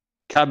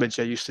 cabbage.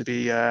 I used to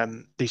be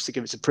they used to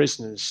give it to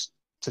prisoners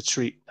to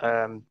treat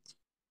they're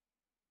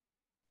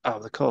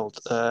called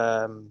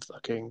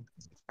fucking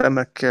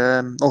stomach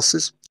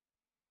ulcers.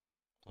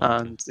 Okay.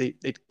 And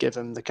they'd give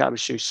him the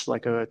cabbage juice for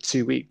like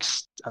 2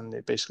 weeks, and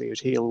it basically would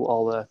heal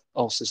all the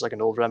ulcers like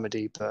an old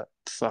remedy. But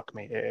fuck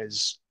me, it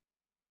is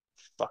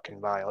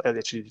fucking vile. It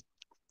literally,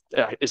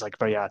 it's like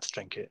very hard to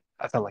drink it.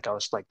 I felt like I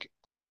was like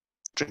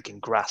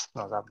drinking grass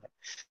when I was having it,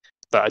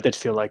 but I did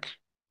feel like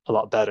a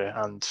lot better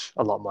and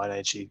a lot more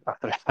energy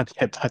after I had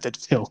it. I did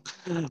feel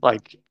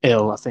like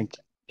ill. I think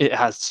it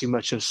has too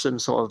much of some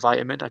sort of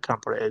vitamin. I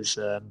can't remember what it is.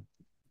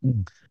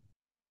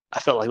 I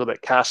felt like a little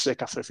bit car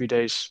sick after a few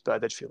days, but I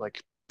did feel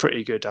like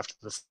pretty good after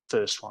the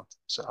first one.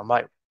 So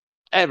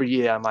every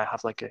year I might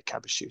have like a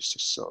cabbage juice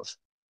just to sort of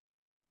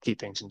keep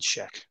things in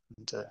check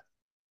and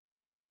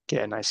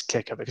get a nice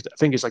kick of it. I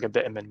think it's like a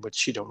vitamin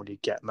which you don't really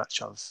get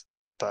much of,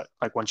 but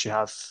like once you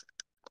have,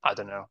 I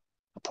don't know,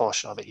 a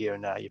portion of it here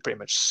and there, you're pretty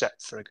much set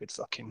for a good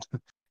fucking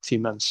few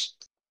months.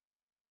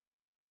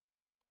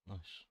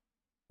 Nice.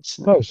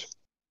 Nice.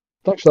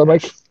 Thanks for that,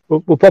 Mike.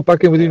 We'll pop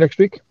back in with you next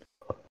week.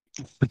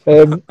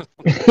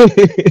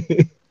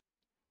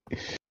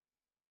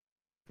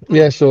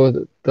 Yeah, so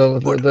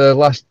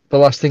the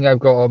last thing I've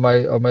got on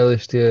my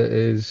list here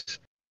is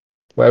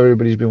what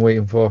everybody's been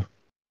waiting for.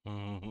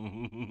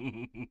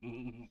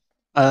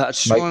 I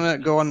just Mike. want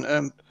to go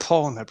on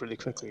Pornhub really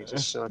quickly,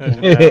 just so I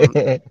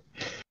can.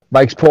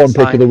 Mike's porn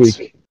pick of the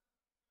week.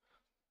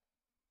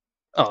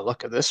 Oh,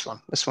 look at this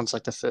one. This one's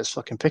like the first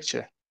fucking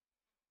picture.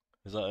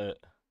 Is that it?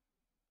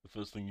 The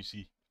first thing you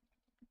see?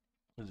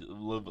 Is it a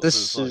little bit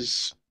This further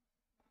is.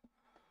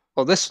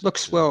 Well, this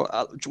looks well.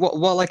 What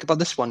I like about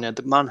this one, yeah,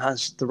 the man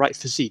has the right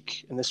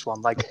physique in this one.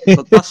 Like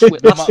last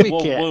week,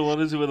 yeah. What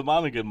is it with a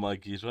man again,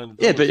 Mike? He's trying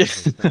to Yeah, tell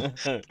us but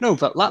something. no,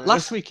 but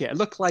last week, yeah, it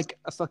looked like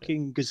a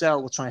fucking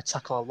gazelle was trying to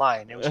tackle a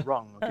lion. It was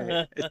wrong.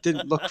 Okay, it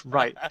didn't look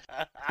right.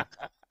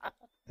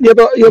 Yeah,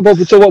 but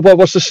so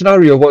what's the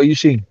scenario? What are you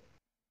seeing?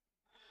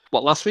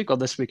 What, last week or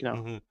this week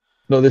now?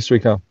 No, this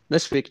week now.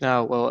 This week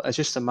now. Well, it's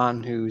just a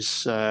man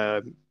who's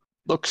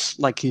looks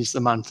like he's the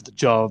man for the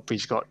job.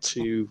 He's got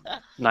two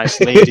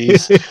nice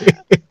ladies.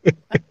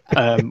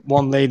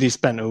 One lady's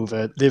bent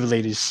over, the other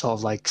lady's sort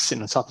of like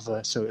sitting on top of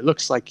her. So it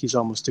looks like he's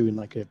almost doing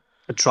like a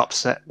drop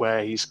set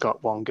where he's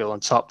got one girl on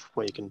top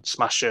where you can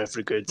smash her for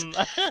a good,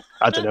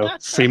 I don't know,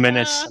 3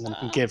 minutes, and then you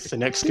can give the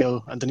next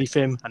girl underneath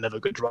him another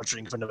good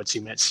rogering for another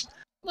 2 minutes,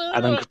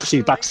 and then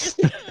proceed back.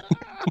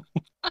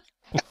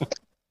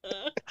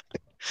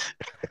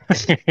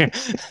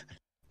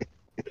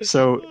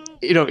 So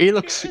he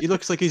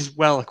looks like he's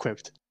well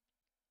equipped.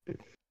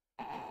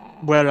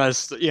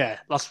 Whereas, yeah,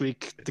 last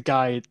week the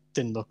guy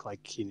didn't look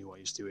like he knew what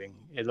he was doing.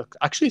 It's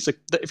like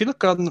if you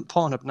look on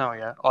Pornhub now,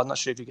 yeah, I'm not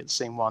sure if you get the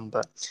same one,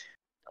 but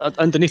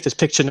underneath this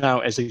picture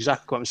now is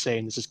exactly what I'm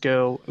saying. There's this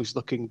girl who's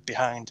looking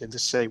behind and to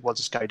say,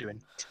 "What's this guy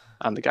doing?"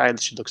 And the guy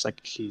literally looks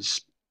like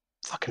he's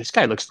fucking. This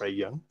guy looks very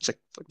young.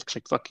 Looks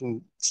like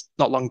fucking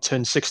not long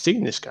turned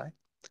 16. This guy.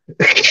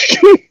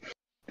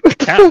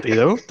 Can't be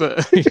though,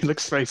 but he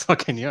looks very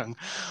fucking young.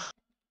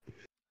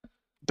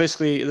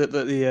 Basically,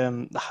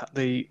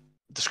 the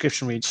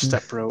description reads,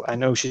 "Stepbro, I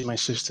know she's my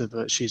sister,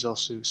 but she's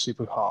also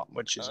super hot,"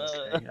 which is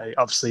okay.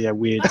 Obviously a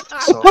weird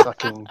sort of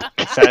fucking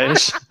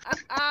fetish.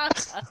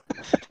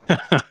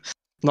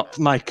 Not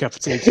my cup of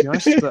tea, to be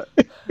honest, but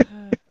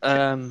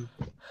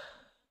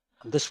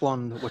this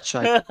one, which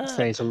I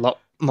say is a lot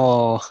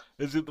more.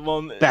 Is it the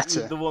one? Better.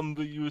 Is it the one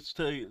that you were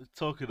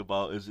talking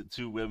about? Is it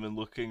two women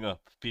looking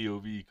up,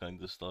 POV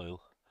kind of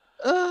style?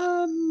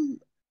 I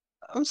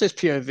wouldn't say it's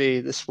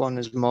POV. This one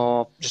is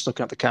more just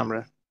looking at the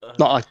camera,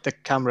 not like the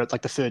camera,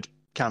 like the third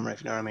camera,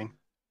 if you know what I mean.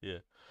 Yeah.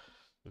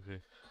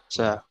 Okay.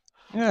 So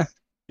yeah.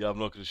 Yeah, I'm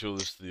not going to show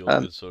this to the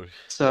audience. Sorry.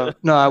 So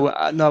no,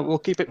 we'll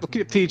keep it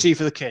PG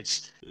for the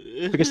kids.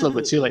 I think it's a little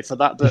bit too late for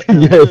that, but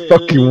yeah,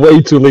 fucking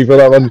way too late for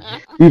that one.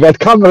 We've had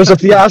cameras up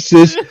the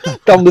asses,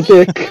 down the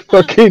dick,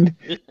 fucking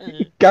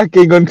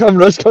gagging on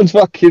cameras,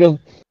 fucking.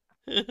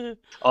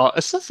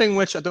 It's something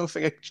which I don't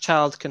think a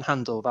child can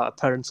handle without a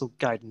parental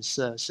guidance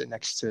sitting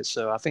next to it.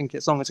 So I think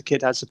as long as a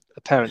kid has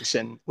a parent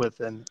sitting with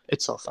them,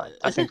 it's all fine.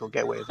 I think we'll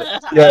get away with it.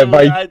 Yeah,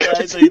 Mike. I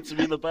need to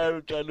be the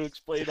parent trying to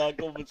explain our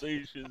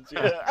conversations.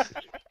 Yeah.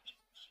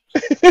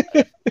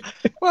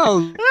 Well,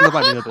 there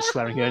might be a little bit of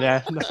swearing here and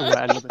there. Nothing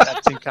where a little bit of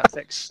editing can't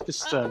fix.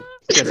 Just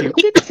get a few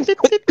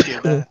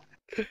here and there,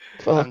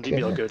 and you'll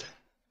be all good.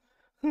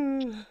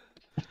 Too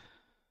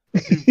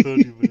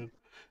funny, man.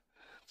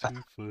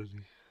 Too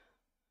funny.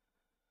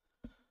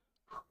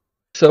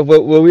 So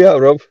where we at,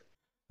 Rob?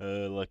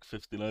 Like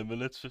 59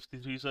 minutes,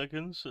 53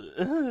 seconds.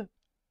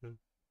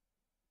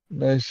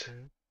 Nice.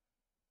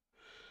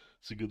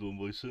 It's a good one,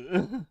 boys.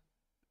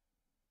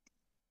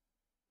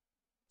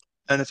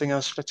 Anything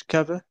else to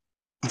cover?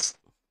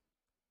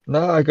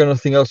 No, I got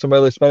nothing else on my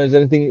list, man. Is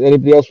there anything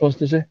anybody else wants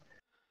to say?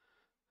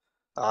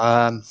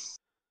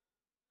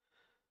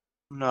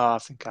 No, I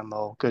think I'm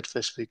all good for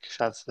this week.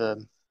 I've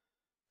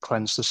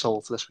cleansed the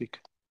soul for this week.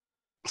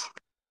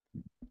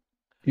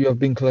 You have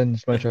been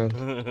cleansed, my child.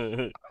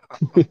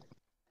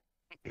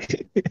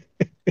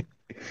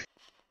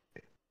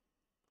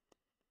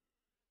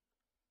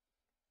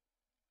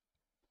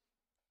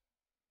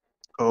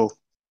 Oh,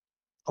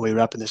 are we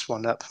wrapping this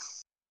one up?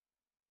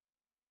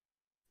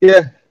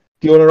 Yeah.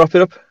 Do you want to wrap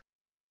it up?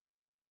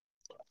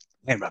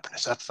 I ain't wrapping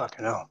this up.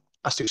 Fucking hell.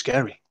 That's too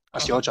scary.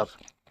 That's your job.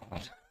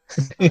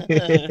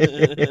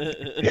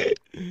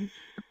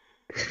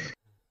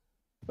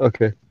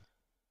 Okay.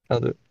 I'll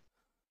do it.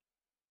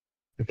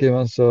 Okay,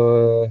 man.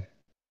 So,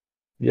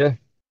 yeah.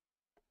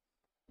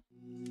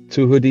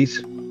 2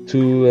 hoodies,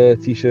 2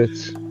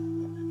 t-shirts.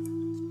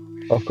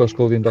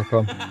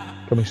 Offcoastclothing.com.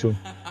 Coming soon.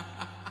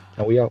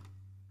 And we out.